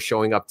for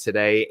showing up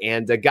today.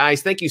 And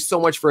guys, thank you so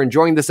much for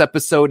enjoying this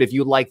episode. If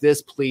you like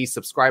this, please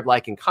subscribe,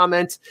 like, and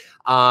comment.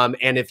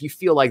 And if you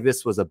feel like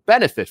this was a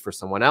benefit for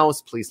someone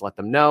else, please let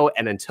them know.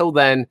 And until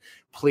then,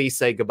 please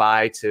say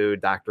goodbye to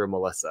Dr.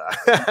 Melissa.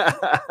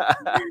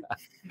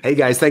 Hey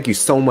guys, thank you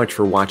so much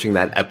for watching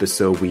that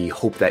episode. We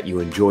hope that you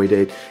enjoyed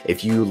it.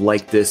 If you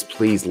like this,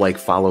 please like,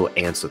 follow,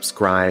 and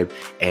subscribe.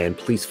 And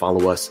please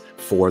follow us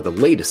for the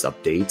latest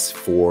updates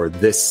for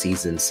this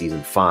season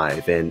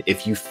 5. And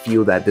if you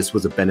feel that this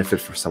was a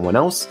benefit for someone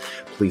else,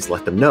 please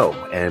let them know.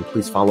 And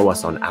please follow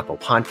us on Apple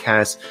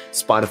Podcasts,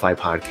 Spotify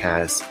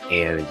Podcasts,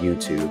 and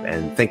YouTube.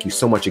 And thank you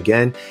so much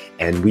again.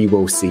 And we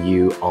will see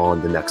you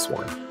on the next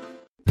one.